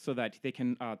so that they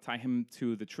can tie him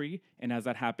to the tree. And as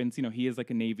that happens, he is like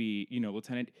a Navy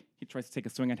lieutenant. He tries to take a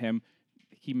swing at him.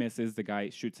 He misses. The guy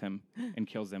shoots him and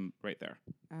kills him right there.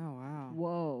 Oh wow.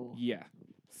 Whoa. Yeah.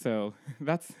 So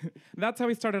that's how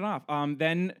he started off.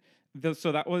 That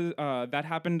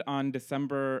happened on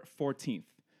December 14th.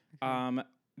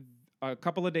 A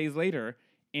couple of days later,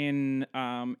 in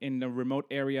a remote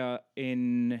area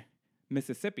in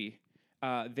Mississippi,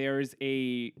 there's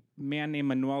a man named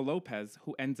Manuel Lopez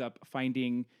who ends up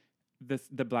finding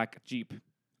the black Jeep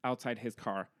outside his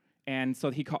car. And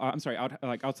so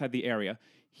outside the area.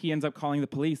 He ends up calling the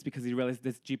police because he realized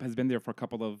this Jeep has been there for a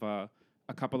couple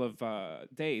of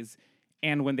days.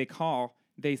 And when they call,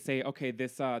 they say, okay,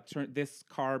 this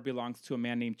car belongs to a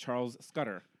man named Charles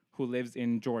Scudder who lives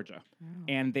in Georgia. Oh.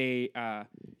 And they want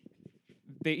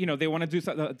to do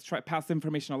try pass the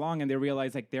information along, and they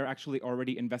realize like they're actually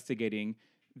already investigating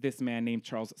this man named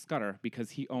Charles Scudder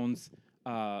because he owns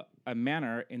a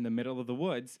manor in the middle of the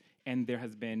woods, and there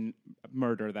has been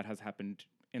murder that has happened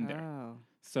in there. Oh.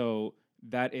 So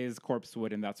that is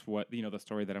Corpsewood, and that's what the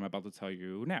story that I'm about to tell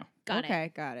you now. Got Okay,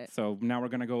 it. got it. So now we're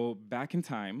gonna go back in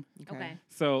time. Okay.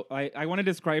 So I want to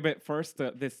describe it first,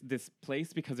 this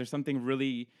place, because there's something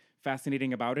really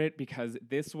fascinating about it. Because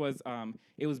this was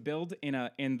it was built in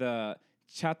the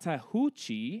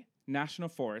Chattahoochee National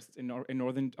Forest in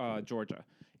northern Georgia,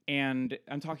 and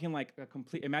I'm talking like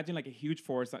imagine like a huge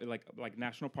forest, like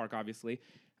national park, obviously.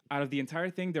 Out of the entire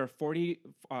thing, there's 40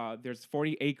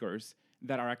 acres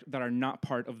that are not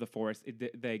part of the forest.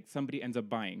 Somebody ends up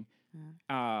buying,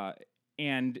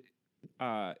 and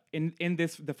in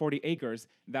the 40 acres,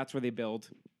 that's where they build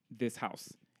this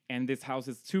house. And this house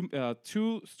is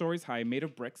two stories high, made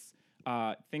of bricks.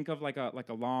 Think of like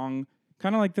a long,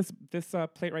 kind of like this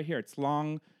plate right here. It's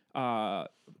long,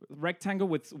 rectangle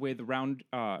with round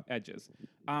edges,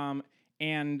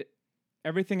 and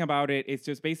everything about it is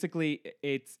just basically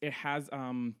it has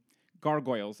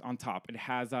gargoyles on top. It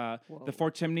has the 4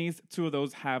 chimneys. 2 of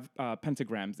those have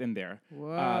pentagrams in there.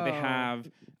 Whoa. They have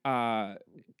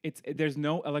there's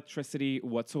no electricity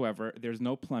whatsoever. There's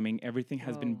no plumbing. Everything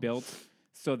has been built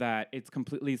so that it's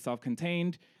completely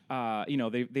self-contained.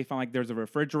 They found like there's a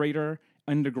refrigerator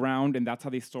underground, and that's how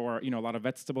they store a lot of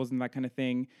vegetables and that kind of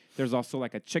thing. There's also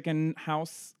like a chicken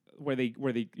house where they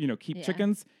keep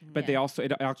chickens, but they also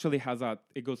it actually has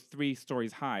it goes 3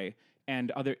 stories high,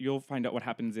 and you'll find out what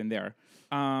happens in there.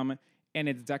 And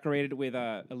it's decorated with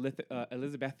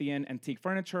Elizabethan antique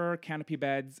furniture, canopy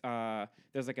beds.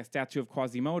 There's like a statue of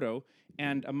Quasimodo,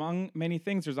 and among many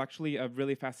things, there's actually a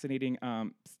really fascinating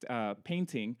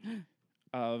painting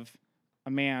of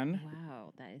a man.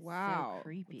 Wow, that is Wow. so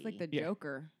creepy. It's like the Yeah.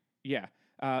 Joker. Yeah,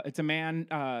 it's a man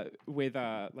with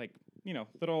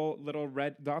little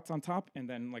red dots on top, and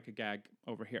then like a gag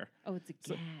over here. Oh, it's a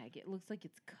gag. It looks like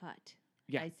it's cut.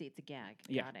 Yeah. I see. It's a gag.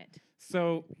 Yeah. Got it.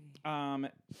 So,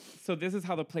 so this is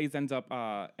how the plays ends up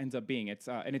being. It's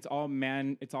and it's all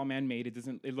man-made.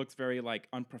 It looks very like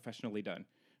unprofessionally done,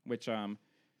 which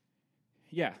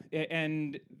yeah.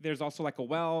 And there's also like a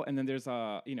well, and then there's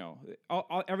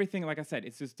everything. Like I said,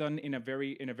 it's just done in a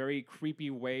very creepy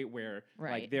way where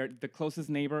like the closest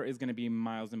neighbor is going to be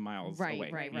miles and miles away.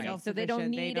 Right. you know? So they don't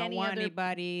need They don't any want other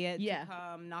anybody to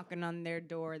come knocking on their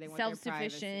door. They want their privacy.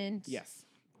 self-sufficient. Yes.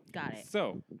 Got it.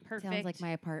 So Perfect. Sounds like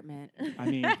my apartment. I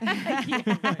mean,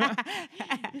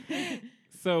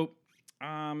 so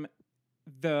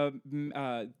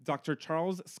the Dr.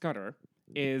 Charles Scudder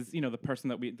is the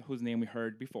person whose name we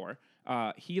heard before.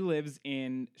 He lives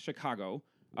in Chicago,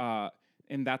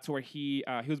 and that's where he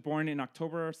was born in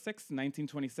October 6th,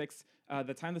 1926.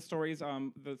 The time the story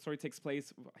takes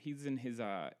place, he's in his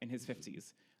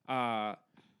 50s.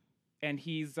 And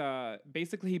he's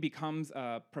basically he becomes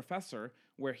a professor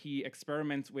where he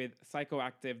experiments with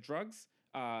psychoactive drugs,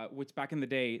 which back in the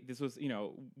day, this was,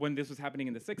 when this was happening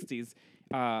in the 60s,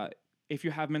 if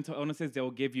you have mental illnesses,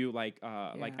 they'll give you like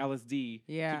LSD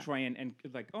to try and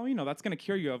like, that's going to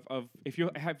cure you of if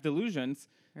you have delusions,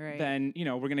 then,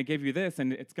 we're going to give you this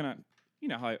and it's going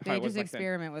to, how they it was just back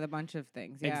experiment with a bunch of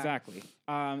things. Yeah. Exactly.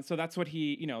 So that's what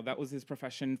that was his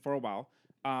profession for a while.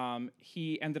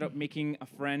 He ended up making a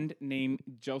friend named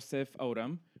Joseph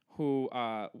Odom, who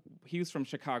he was from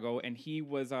Chicago, and he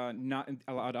was not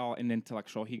at all an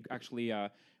intellectual. He actually,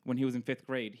 when he was in 5th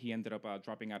grade, he ended up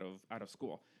dropping out of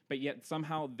school. But yet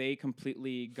somehow they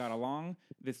completely got along.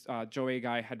 This Joey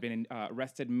guy had been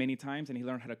arrested many times, and he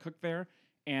learned how to cook there.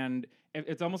 And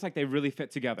it's almost like they really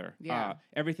fit together. Yeah.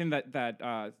 Everything that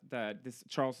this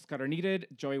Charles Scudder needed,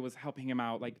 Joey was helping him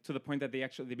out, like to the point that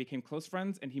they became close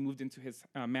friends, and he moved into his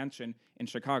mansion in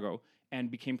Chicago and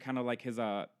became kind of like his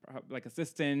like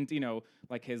assistant,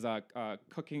 like his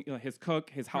cooking, his cook,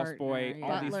 his houseboy,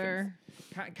 all butler. These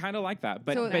things. Kind of like that.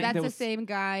 But So but that's the same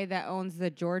guy that owns the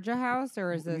Georgia house,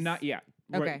 or is this not yet?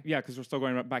 Okay. Yeah, because we're still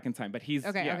going back in time. But he's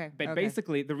Okay. But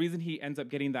basically, the reason he ends up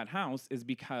getting that house is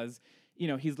because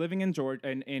he's living in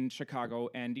in Chicago,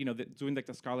 and doing like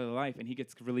the scholarly life, and he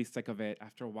gets really sick of it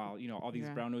after a while. All these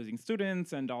brown-nosing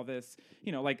students and all this.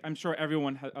 Like I'm sure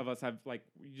everyone of us have like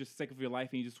you're just sick of your life,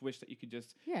 and you just wish that you could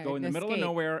just go in the middle of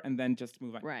nowhere and then just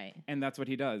move on. Right. And that's what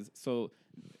he does. So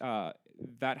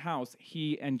that house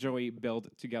he and Joey built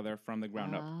together from the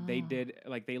ground up. They did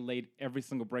they laid every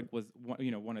single brick was one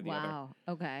or the other. Wow.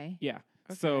 Okay. Yeah.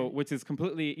 Okay. So which is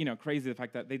completely crazy, the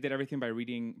fact that they did everything by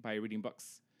reading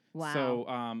books. Wow.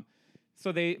 So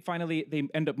so they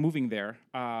end up moving there,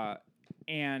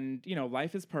 and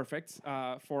life is perfect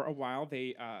for a while.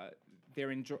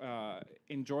 They're in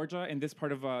Georgia, in this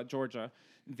part of Georgia.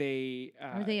 They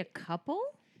are they a couple?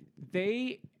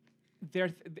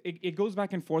 It goes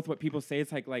back and forth what people say.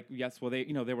 It's like yes, well they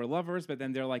they were lovers, but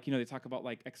then they're like they talk about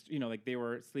like like they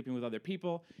were sleeping with other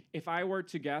people. If I were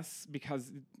to guess,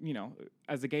 because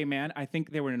as a gay man, I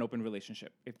think they were in an open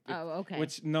relationship. Okay.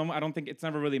 Which I don't think it's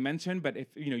never really mentioned, but if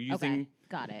using okay.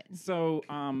 Got it. So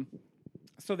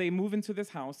so they move into this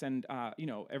house, and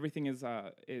everything is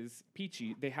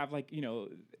peachy. They have like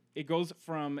it goes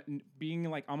from being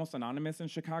like almost anonymous in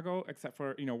Chicago, except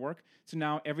for work, to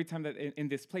now every time that in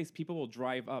this place, people will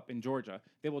drive up in Georgia.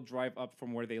 They will drive up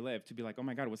from where they live to be like, oh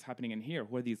my God, what's happening in here?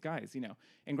 Who are these guys?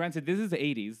 And granted, this is the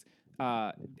 80s.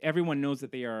 Everyone knows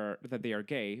that they are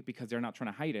gay because they're not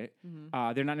trying to hide it.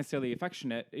 Mm-hmm. They're not necessarily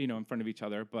affectionate, in front of each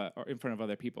other, or in front of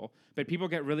other people. But people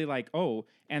get really like, oh,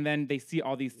 and then they see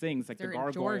all these things like they're the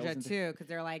gargoyles. in Georgia too, because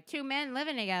they're like 2 men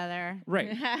living together.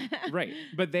 Right, right.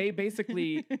 But they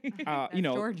basically,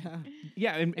 Georgia.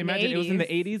 Yeah, imagine it was in the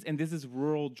 80s, and this is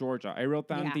rural Georgia. I wrote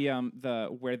down the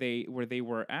where they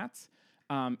were at.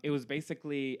 It was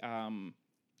basically.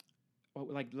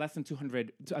 Like less than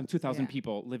 2,000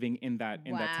 people living in that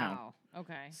town.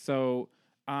 Okay. So,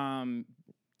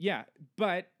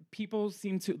 but people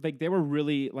seem to they were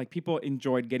really people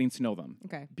enjoyed getting to know them.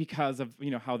 Okay. Because of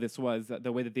how this was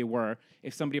the way that they were.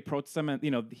 If somebody approached them, and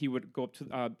he would go up to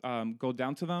go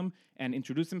down to them and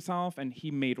introduce himself, and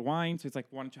he made wine. So it's like,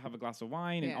 why don't you have a glass of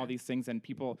wine and all these things? And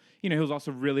people, he was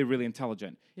also really, really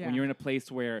intelligent. Yeah. When you're in a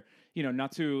place where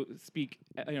not to speak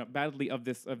badly of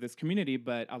this community,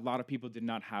 but a lot of people did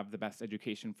not have the best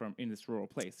education in this rural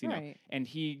place. Know, and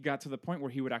he got to the point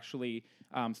where he would actually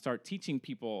start teaching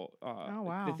people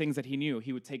the things that he knew.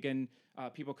 He would take in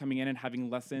people coming in and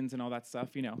having lessons and all that stuff.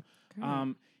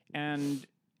 And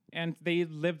they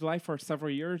lived life for several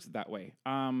years that way.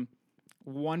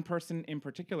 One person in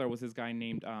particular was this guy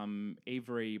named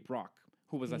Avery Brock,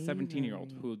 who was a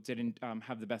 17-year-old who didn't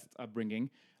have the best upbringing.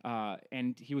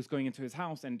 And he was going into his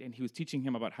house and he was teaching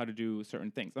him about how to do certain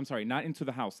things. I'm sorry, not into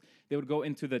the house. They would go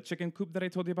into the chicken coop that I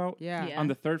told you about. Yeah. Yeah. On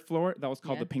the 3rd floor, that was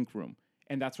called Yeah. the pink room.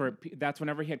 And that's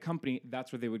whenever he had company,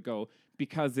 that's where they would go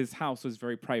because this house was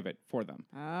very private for them.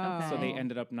 Oh. So they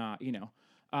ended up not,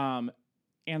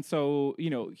 and so,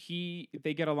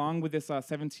 they get along with this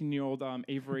 17-year-old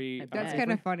Avery. That's Avery.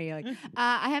 kind of funny. Like,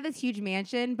 I have this huge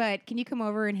mansion, but can you come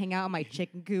over and hang out on my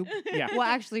chicken coop? Yeah. Well,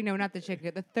 actually, no, not the chicken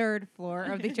coop. The 3rd floor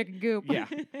of the chicken coop. Yeah.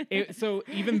 So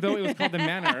even though it was called the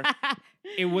manor,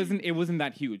 it wasn't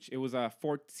that huge. It was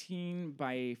 14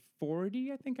 by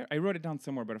 40, I think. I wrote it down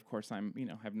somewhere, but of course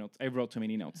have notes. I wrote too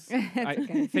many notes.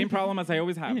 Okay. Same problem as I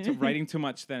always have, writing too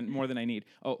much more than I need.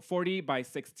 40 by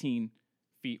 16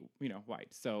 feet, wide.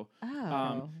 So,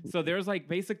 so there's like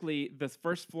basically this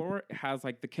first floor has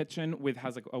like the kitchen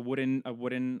has like a wood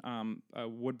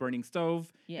burning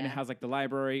stove, and it has like the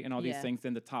library and all these things.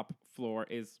 Then the top floor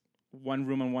is one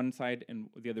room on one side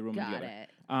and the other room on the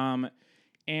other.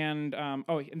 And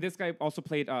this guy also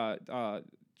played.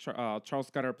 Charles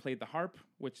Scudder played the harp,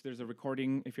 which there's a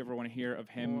recording if you ever want to hear of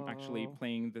him actually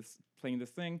playing this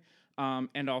thing.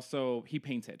 And also he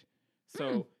painted.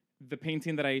 So. The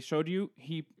painting that I showed you,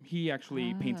 he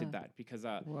actually painted that because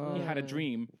he had a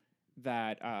dream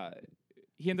that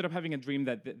he ended up having a dream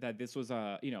that this was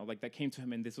that came to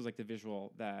him, and this was like the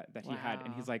visual that he had,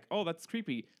 and he's like, oh, that's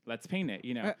creepy, let's paint it,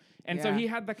 and so he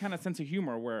had that kind of sense of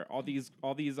humor where all these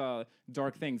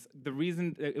dark things. The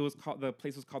reason the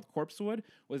place was called Corpsewood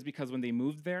was because when they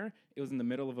moved there, it was in the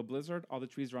middle of a blizzard, all the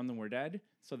trees around them were dead,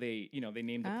 so they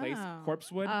named the place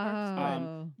Corpsewood.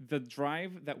 The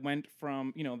drive that went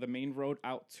from the main road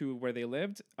out to where they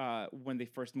lived, when they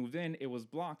first moved in, it was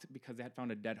blocked because they had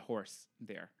found a dead horse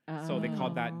there, so they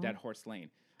called that Dead Horse Lane.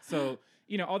 So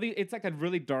it's like a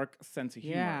really dark sense of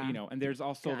humor, and there's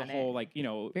also the whole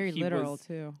very literal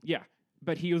too. Yeah,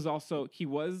 but he was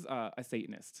a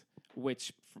Satanist,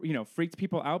 which freaked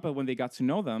people out. But when they got to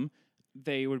know them,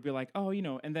 they would be like, oh,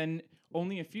 and then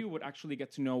only a few would actually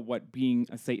get to know what being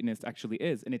a Satanist actually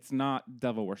is, and it's not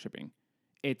devil worshiping.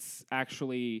 It's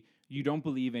actually you don't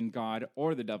believe in God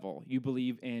or the devil. You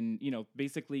believe in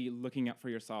basically looking out for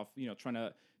yourself.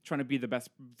 Trying to be the best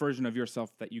version of yourself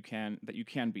that you can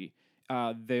be.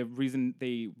 The reason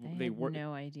they work.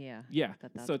 No idea. Yeah,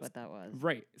 that's so what that was.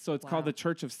 Right. So it's called the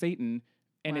Church of Satan,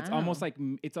 and it's almost like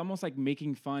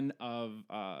making fun of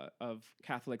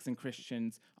Catholics and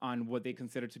Christians on what they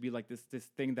consider to be like this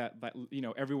thing that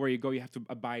everywhere you go you have to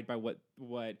abide by what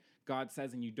God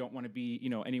says, and you don't want to be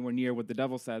anywhere near what the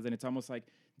devil says, and it's almost like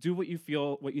do what you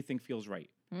think feels right.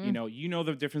 You know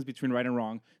the difference between right and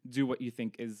wrong. Do what you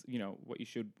think is what you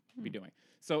should be doing.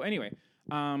 So anyway,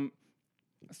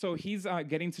 so he's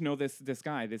getting to know this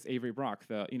guy, this Avery Brock,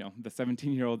 the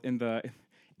 17-year-old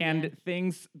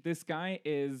This guy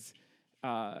is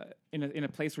in a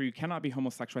place where you cannot be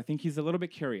homosexual. I think he's a little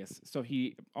bit curious, so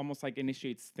he almost like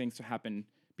initiates things to happen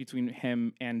between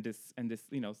him and this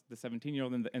the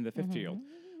 17-year-old and the 50-year-old.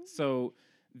 So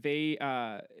he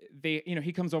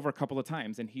comes over a couple of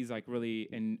times, and he's like really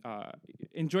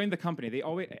enjoying the company.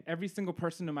 Every single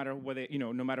person, no matter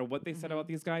what they said about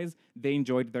these guys, they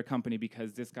enjoyed their company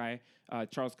because this guy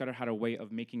Charles Scudder had a way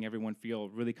of making everyone feel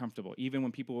really comfortable. Even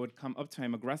when people would come up to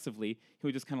him aggressively, he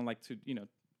would just kind of like to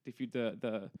defute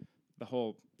the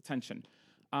whole tension.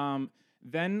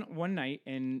 Then one night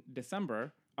in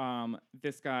December,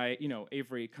 this guy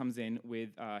Avery comes in with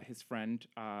his friend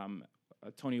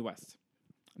Tony West.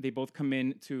 They both come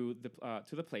in to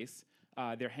the place.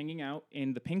 They're hanging out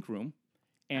in the pink room,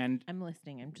 and I'm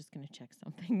listening. I'm just gonna check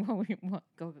something while we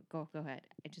go ahead.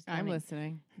 I'm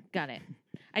listening. Got it.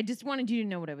 I just wanted you to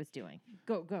know what I was doing.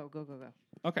 Go.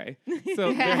 Okay,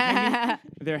 so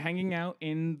they're hanging out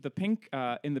in the pink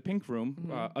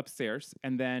room upstairs,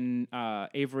 and then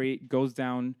Avery goes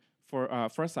down for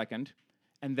a second,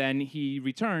 and then he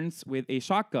returns with a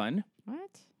shotgun.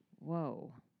 What?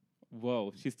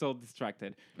 Whoa, she's still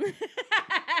distracted.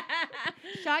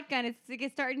 Shotgun,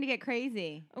 it's starting to get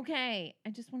crazy. Okay, I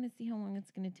just want to see how long it's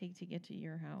going to take to get to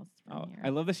your house from here. I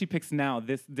love that she picks now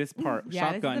this part,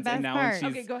 yeah, shotguns, this is the best and now part. she's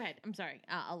Okay, go ahead. I'm sorry.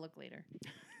 I'll look later.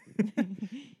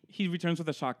 He returns with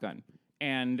a shotgun,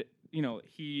 and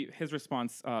his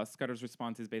response, Scudder's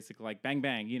response, is basically like bang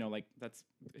bang. Like that's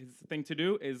his thing to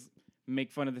do is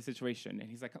make fun of the situation, and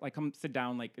he's like come sit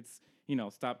down, like it's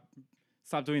stop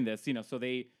doing this, So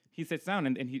he sits down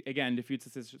and he again defeats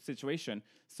the situation.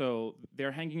 So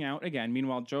they're hanging out again.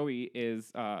 Meanwhile, Joey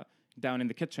is down in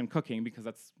the kitchen cooking because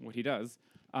that's what he does.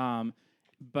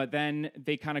 But then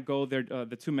they kind of go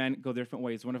the two men go different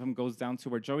ways. One of them goes down to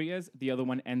where Joey is. The other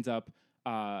one ends up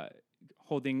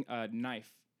holding a knife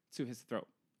to his throat.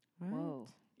 Whoa.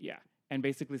 Yeah. And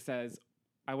basically says,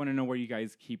 I want to know where you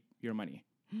guys keep your money.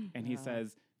 And he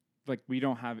says, like, we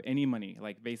don't have any money.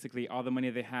 Like, basically, all the money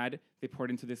they had, they poured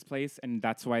into this place, and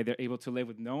that's why they're able to live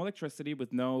with no electricity,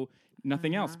 with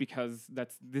nothing else, because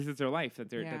this is their life that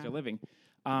they're living.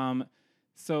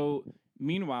 So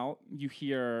meanwhile,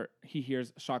 he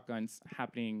hears shotguns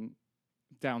happening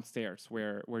downstairs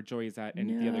where Joey's at and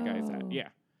the other guy's at. Yeah.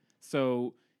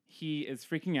 So he is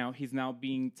freaking out. He's now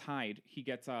being tied. He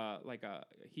gets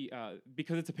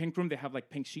because it's a pink room, they have like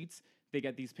pink sheets. They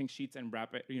get these pink sheets and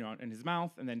wrap it, in his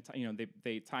mouth, and then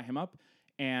they tie him up,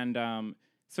 and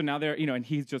so now they're and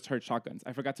he's just heard shotguns.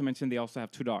 I forgot to mention they also have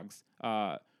 2 dogs,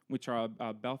 which are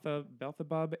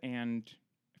Belzebub and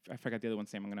I forgot the other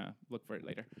one's name. I'm gonna look for it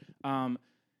later.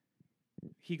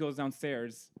 He goes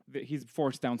downstairs. He's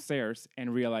forced downstairs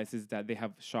and realizes that they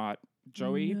have shot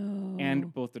Joey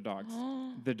and both the dogs.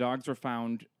 The dogs were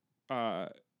found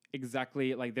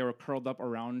exactly like they were curled up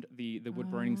around the wood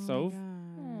burning stove.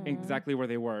 Exactly where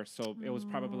they were. So it was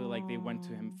probably like they went to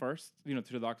him first, to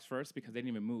the dogs first, because they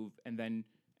didn't even move, and then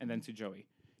to Joey.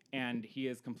 And he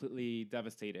is completely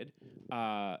devastated.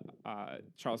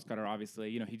 Charles Scudder, obviously,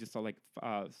 he just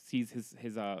sees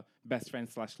his best friend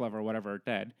 / lover or whatever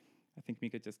dead. I think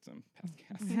Mika just passed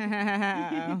gas.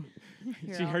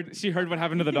 She heard what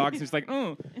happened to the dogs. She's like,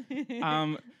 oh.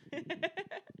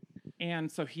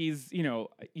 And so he's,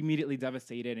 immediately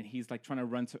devastated, and he's like trying to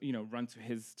run to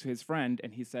his friend,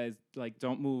 and he says, like,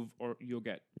 don't move or you'll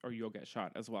get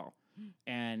shot as well.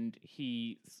 And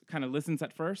he kind of listens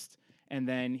at first, and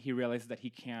then he realizes that he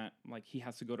can't, like, he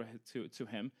has to go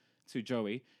to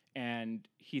Joey, and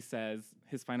he says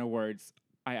his final words,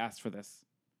 I asked for this.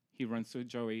 He runs to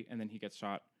Joey, and then he gets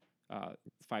shot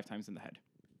 5 times in the head.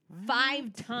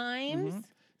 5 times? Mm-hmm.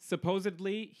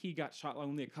 Supposedly, he got shot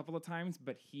only a couple of times,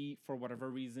 but he, for whatever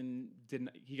reason,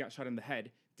 he got shot in the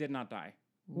head, did not die.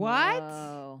 What?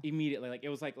 Whoa. Immediately. Like, it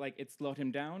was like it slowed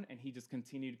him down, and he just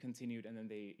continued, and then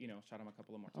they, shot him a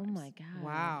couple of more times. Oh, my God.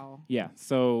 Wow. Yeah,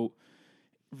 so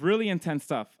really intense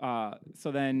stuff.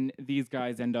 So then these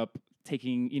guys end up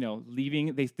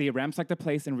leaving. They ransack the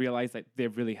place and realize that they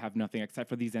really have nothing except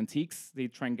for these antiques. They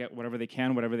try and get whatever they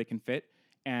can fit,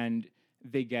 and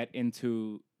they get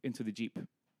into the Jeep.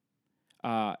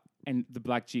 And the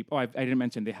black Jeep. Oh, I didn't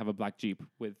mention they have a black Jeep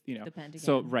with, The pentagon.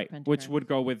 So, right, Pentagram. which would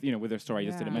go with, with their story. I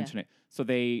just didn't mention it. So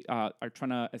they are trying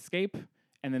to escape,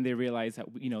 and then they realize that,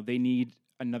 they need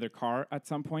another car at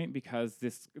some point because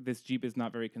this Jeep is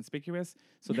not very conspicuous.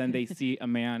 So then they see a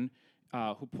man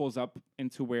who pulls up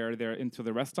into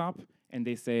the rest stop, and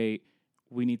they say,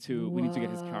 we need to get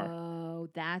his car. Oh,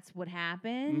 that's what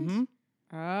happened? Mm-hmm.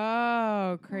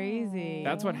 Oh, crazy.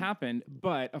 That's what happened.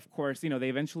 But of course, they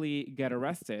eventually get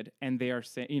arrested, and they are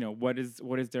saying, what is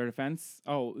their defense?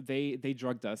 Oh, they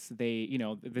drugged us. They,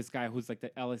 this guy who's like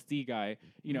the LSD guy,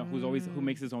 who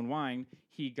makes his own wine.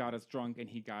 He got us drunk, and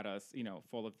he got us,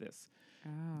 full of this. Oh.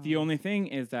 The only thing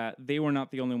is that they were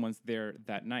not the only ones there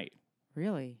that night.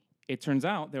 Really? It turns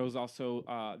out there was also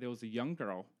a young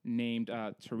girl named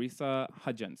Teresa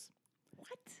Hudgens.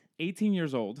 What? 18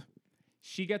 years old.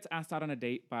 She gets asked out on a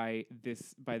date by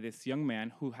this young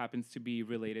man who happens to be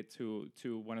related to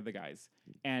one of the guys,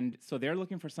 and so they're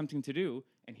looking for something to do.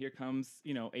 And here comes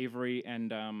Avery and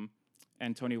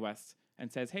Tony West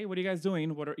and says, "Hey, what are you guys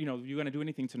doing? What are you gonna do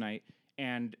anything tonight?"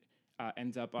 And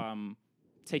ends up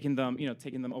taking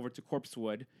them over to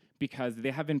Corpsewood because they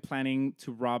have been planning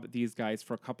to rob these guys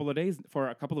for a couple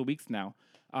of weeks now.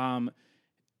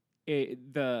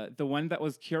 The one that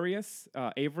was curious,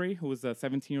 Avery, who was a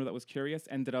 17-year-old that was curious,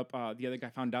 ended up the other guy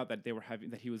found out that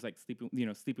he was like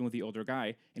sleeping with the older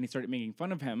guy, and he started making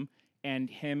fun of him. And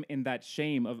him, in that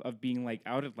shame of being like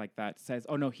outed like that, says,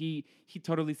 "Oh no, he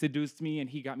totally seduced me, and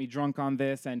he got me drunk on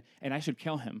this, and I should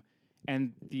kill him."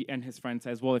 And his friend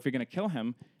says, "Well, if you're gonna kill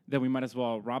him, then we might as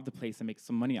well rob the place and make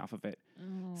some money off of it."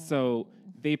 Oh. So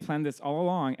they planned this all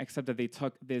along, except that they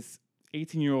took this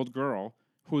 18-year-old girl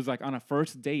who's like on a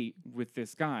first date with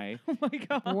this guy. Oh my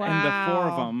God. Wow. And the 4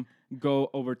 of them go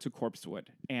over to Corpsewood.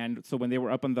 And so when they were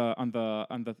up in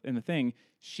the thing,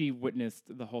 she witnessed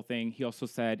the whole thing. He also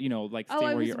said, stay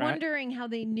where you're at. I was wondering how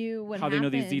they knew what happened. How they know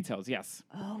these details, yes.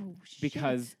 Oh, shit.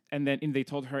 Because, and they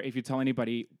told her, if you tell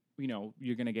anybody,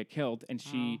 you're going to get killed. And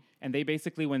and they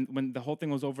basically, when the whole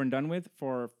thing was over and done with,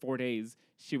 for 4 days,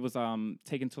 she was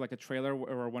taken to like a trailer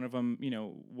where one of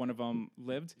them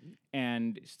lived.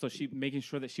 And so she making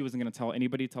sure that she wasn't going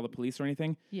to tell the police or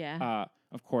anything. Yeah.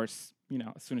 Of course,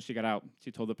 as soon as she got out,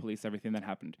 she told the police everything that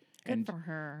happened. Good for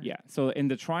her. Yeah. So in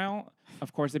the trial,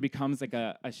 of course, it becomes like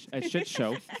a shit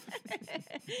show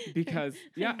because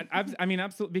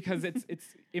absolutely, because it's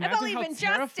imagine how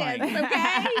terrifying.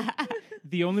 Okay.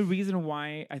 The only reason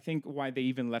why they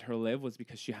even let her live was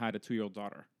because she had a 2-year-old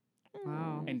daughter.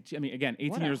 Wow. And again, 18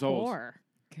 What years a old. whore.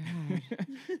 God.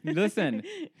 Listen,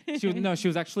 she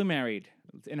was actually married.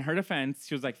 In her defense,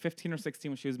 she was like 15 or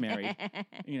 16 when she was married.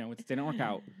 Which didn't work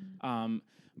out.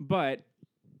 But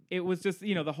it was just,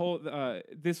 the whole,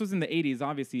 this was in the 80s,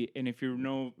 obviously. And if you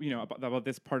know, about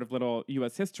this part of little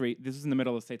U.S. history, this was in the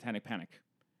middle of Satanic Panic.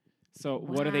 So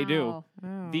what do they do?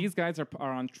 Oh. These guys are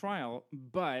on trial,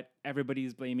 but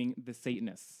everybody's blaming the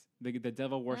Satanists, the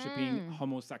devil worshipping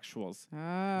homosexuals.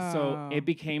 Oh. So it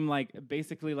became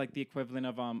basically the equivalent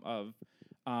of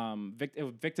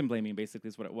victim blaming. Basically,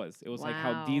 is what it was. It was like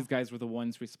how these guys were the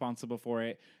ones responsible for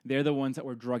it. They're the ones that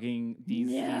were drugging these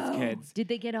kids. Did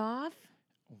they get off?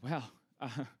 Well,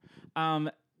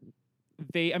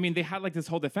 they had this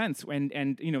whole defense,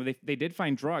 and they did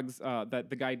find drugs that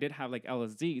the guy did have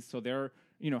LSD, so they're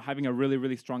having a really,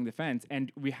 really strong defense.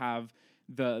 And we have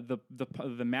the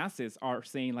masses are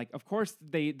saying of course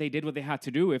they did what they had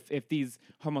to do if these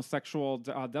homosexual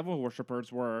devil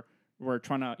worshippers were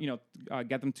trying to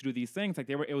get them to do these things,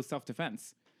 it was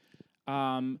self-defense.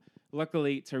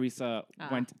 Luckily Teresa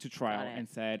went to trial and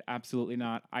said absolutely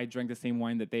not, I drank the same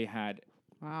wine that they had.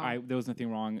 Wow. There was nothing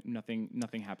wrong. Nothing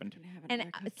happened.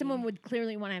 And someone would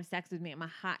clearly want to have sex with me. I'm a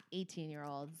hot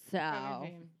 18-year-old, so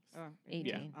 18.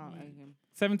 Yeah. Oh, 18.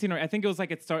 17, or I think it was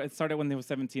it started when they were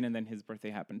 17, and then his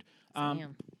birthday happened.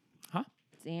 Damn. Huh?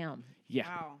 Damn. Yeah.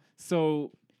 Wow.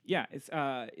 So yeah, it's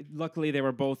luckily they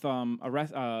were both what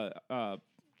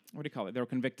do you call it? They were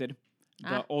convicted.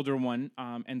 The older one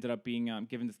ended up being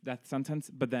given this death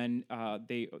sentence, but then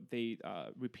they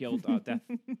repealed death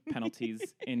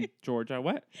penalties in Georgia.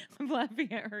 What? I'm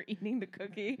laughing at her eating the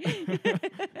cookie.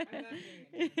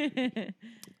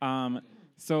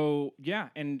 So yeah,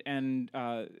 and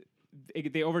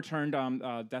they overturned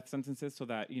death sentences so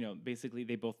that basically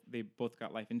they both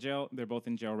got life in jail. They're both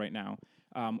in jail right now.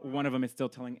 One of them is still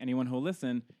telling anyone who'll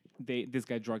listen, this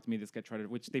guy drugged me, this guy tried it,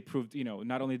 which they proved.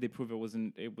 Not only did they prove it was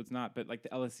not, but the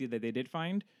LSD that they did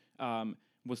find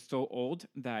was so old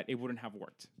that it wouldn't have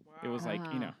worked. Wow. It was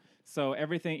So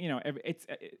everything,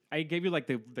 I gave you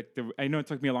the I know it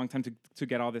took me a long time to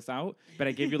get all this out, but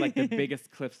I gave you the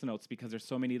biggest Cliff's Notes because there's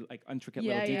so many intricate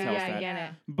little details. I get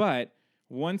it. But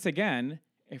once again,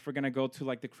 if we're gonna go to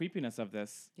the creepiness of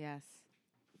this, Yes.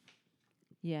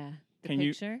 Yeah. The Can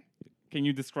you- picture. can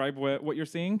you describe what you're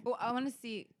seeing? Oh, I want to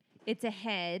see. It's a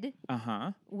head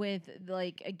with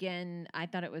again, I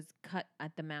thought it was cut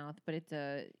at the mouth, but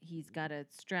he's got a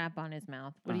strap on his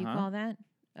mouth. What do you call that?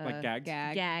 Gagged?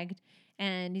 Gagged.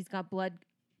 And he's got blood.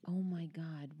 Oh my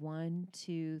God. 1,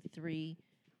 2, 3,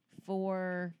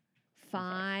 4,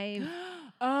 5.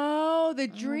 Oh, the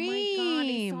dream. Oh my God,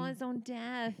 he saw his own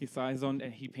death. He saw his own,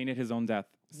 and he painted his own death.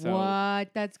 So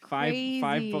What? That's crazy.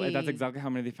 That's exactly how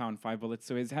many they found. 5 bullets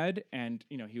to his head, and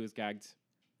he was gagged.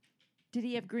 Did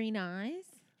he have green eyes? Is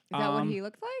that what he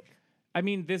looks like? I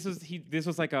mean, this was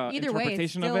like a Either way, it's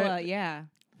interpretation still of it. yeah.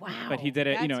 Wow. But he did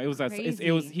it. That's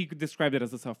It was he described it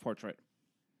as a self-portrait.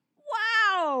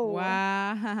 Wow.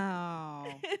 Wow.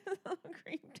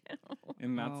 Creeped out.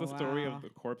 And that's the story of the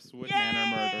Corpsewood Yay!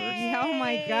 Manor murders. Oh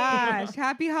my gosh.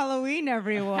 Happy Halloween,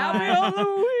 everyone. Happy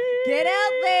Halloween. Get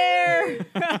out there.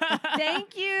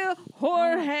 Thank you,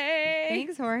 Jorge.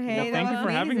 Thanks, Jorge. Well, That thank you was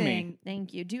for having me. amazing.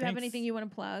 Thank you. Do you have Thanks. anything you want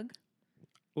to plug?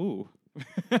 Ooh.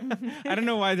 I don't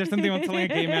know why. There's something I'm telling a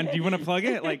gay man. Do you want to plug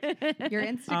it? Your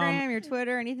Instagram, your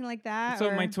Twitter, anything like that? So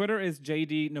or? my Twitter is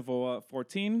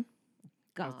JDNovoa14.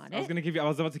 Got I was it. I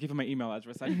was about to give you my email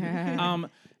address.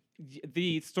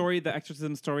 The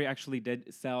exorcism story actually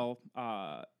did sell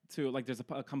to there's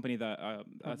a company that a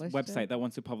website that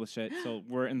wants to publish it. So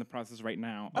we're in the process right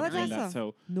now of that's doing that.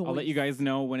 awesome. So I'll let you guys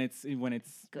know when it's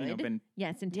Good. been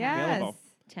Yes, and tag Yes. available.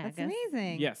 Tag That's us.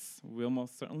 amazing. Yes, we'll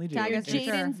most certainly do. Tag us for sure.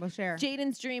 Jaden's- We'll share.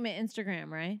 Jaden's Dream at Instagram,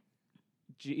 right?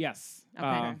 Yes. Okay.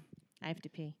 I have to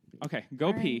pee. Okay. Go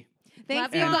All right. pee.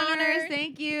 Thanks, Love you, Goners. Goners.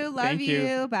 Thank you. Love Thank you.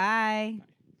 you. Bye.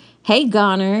 Hey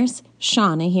Goners,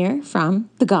 Shauna here from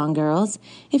The Gone Girls.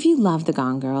 If you love The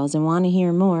Gone Girls and want to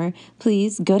hear more,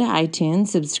 please go to iTunes,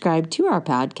 subscribe to our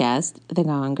podcast, The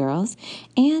Gone Girls,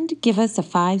 and give us a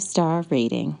 5-star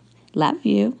rating. Love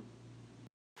you.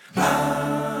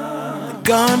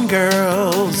 Gone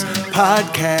Girls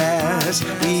podcast.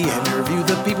 We interview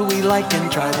the people we like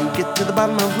and try to get to the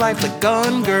bottom of life. The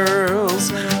Gone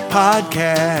Girls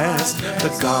podcast. The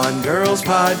Gone Girls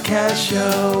podcast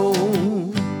show.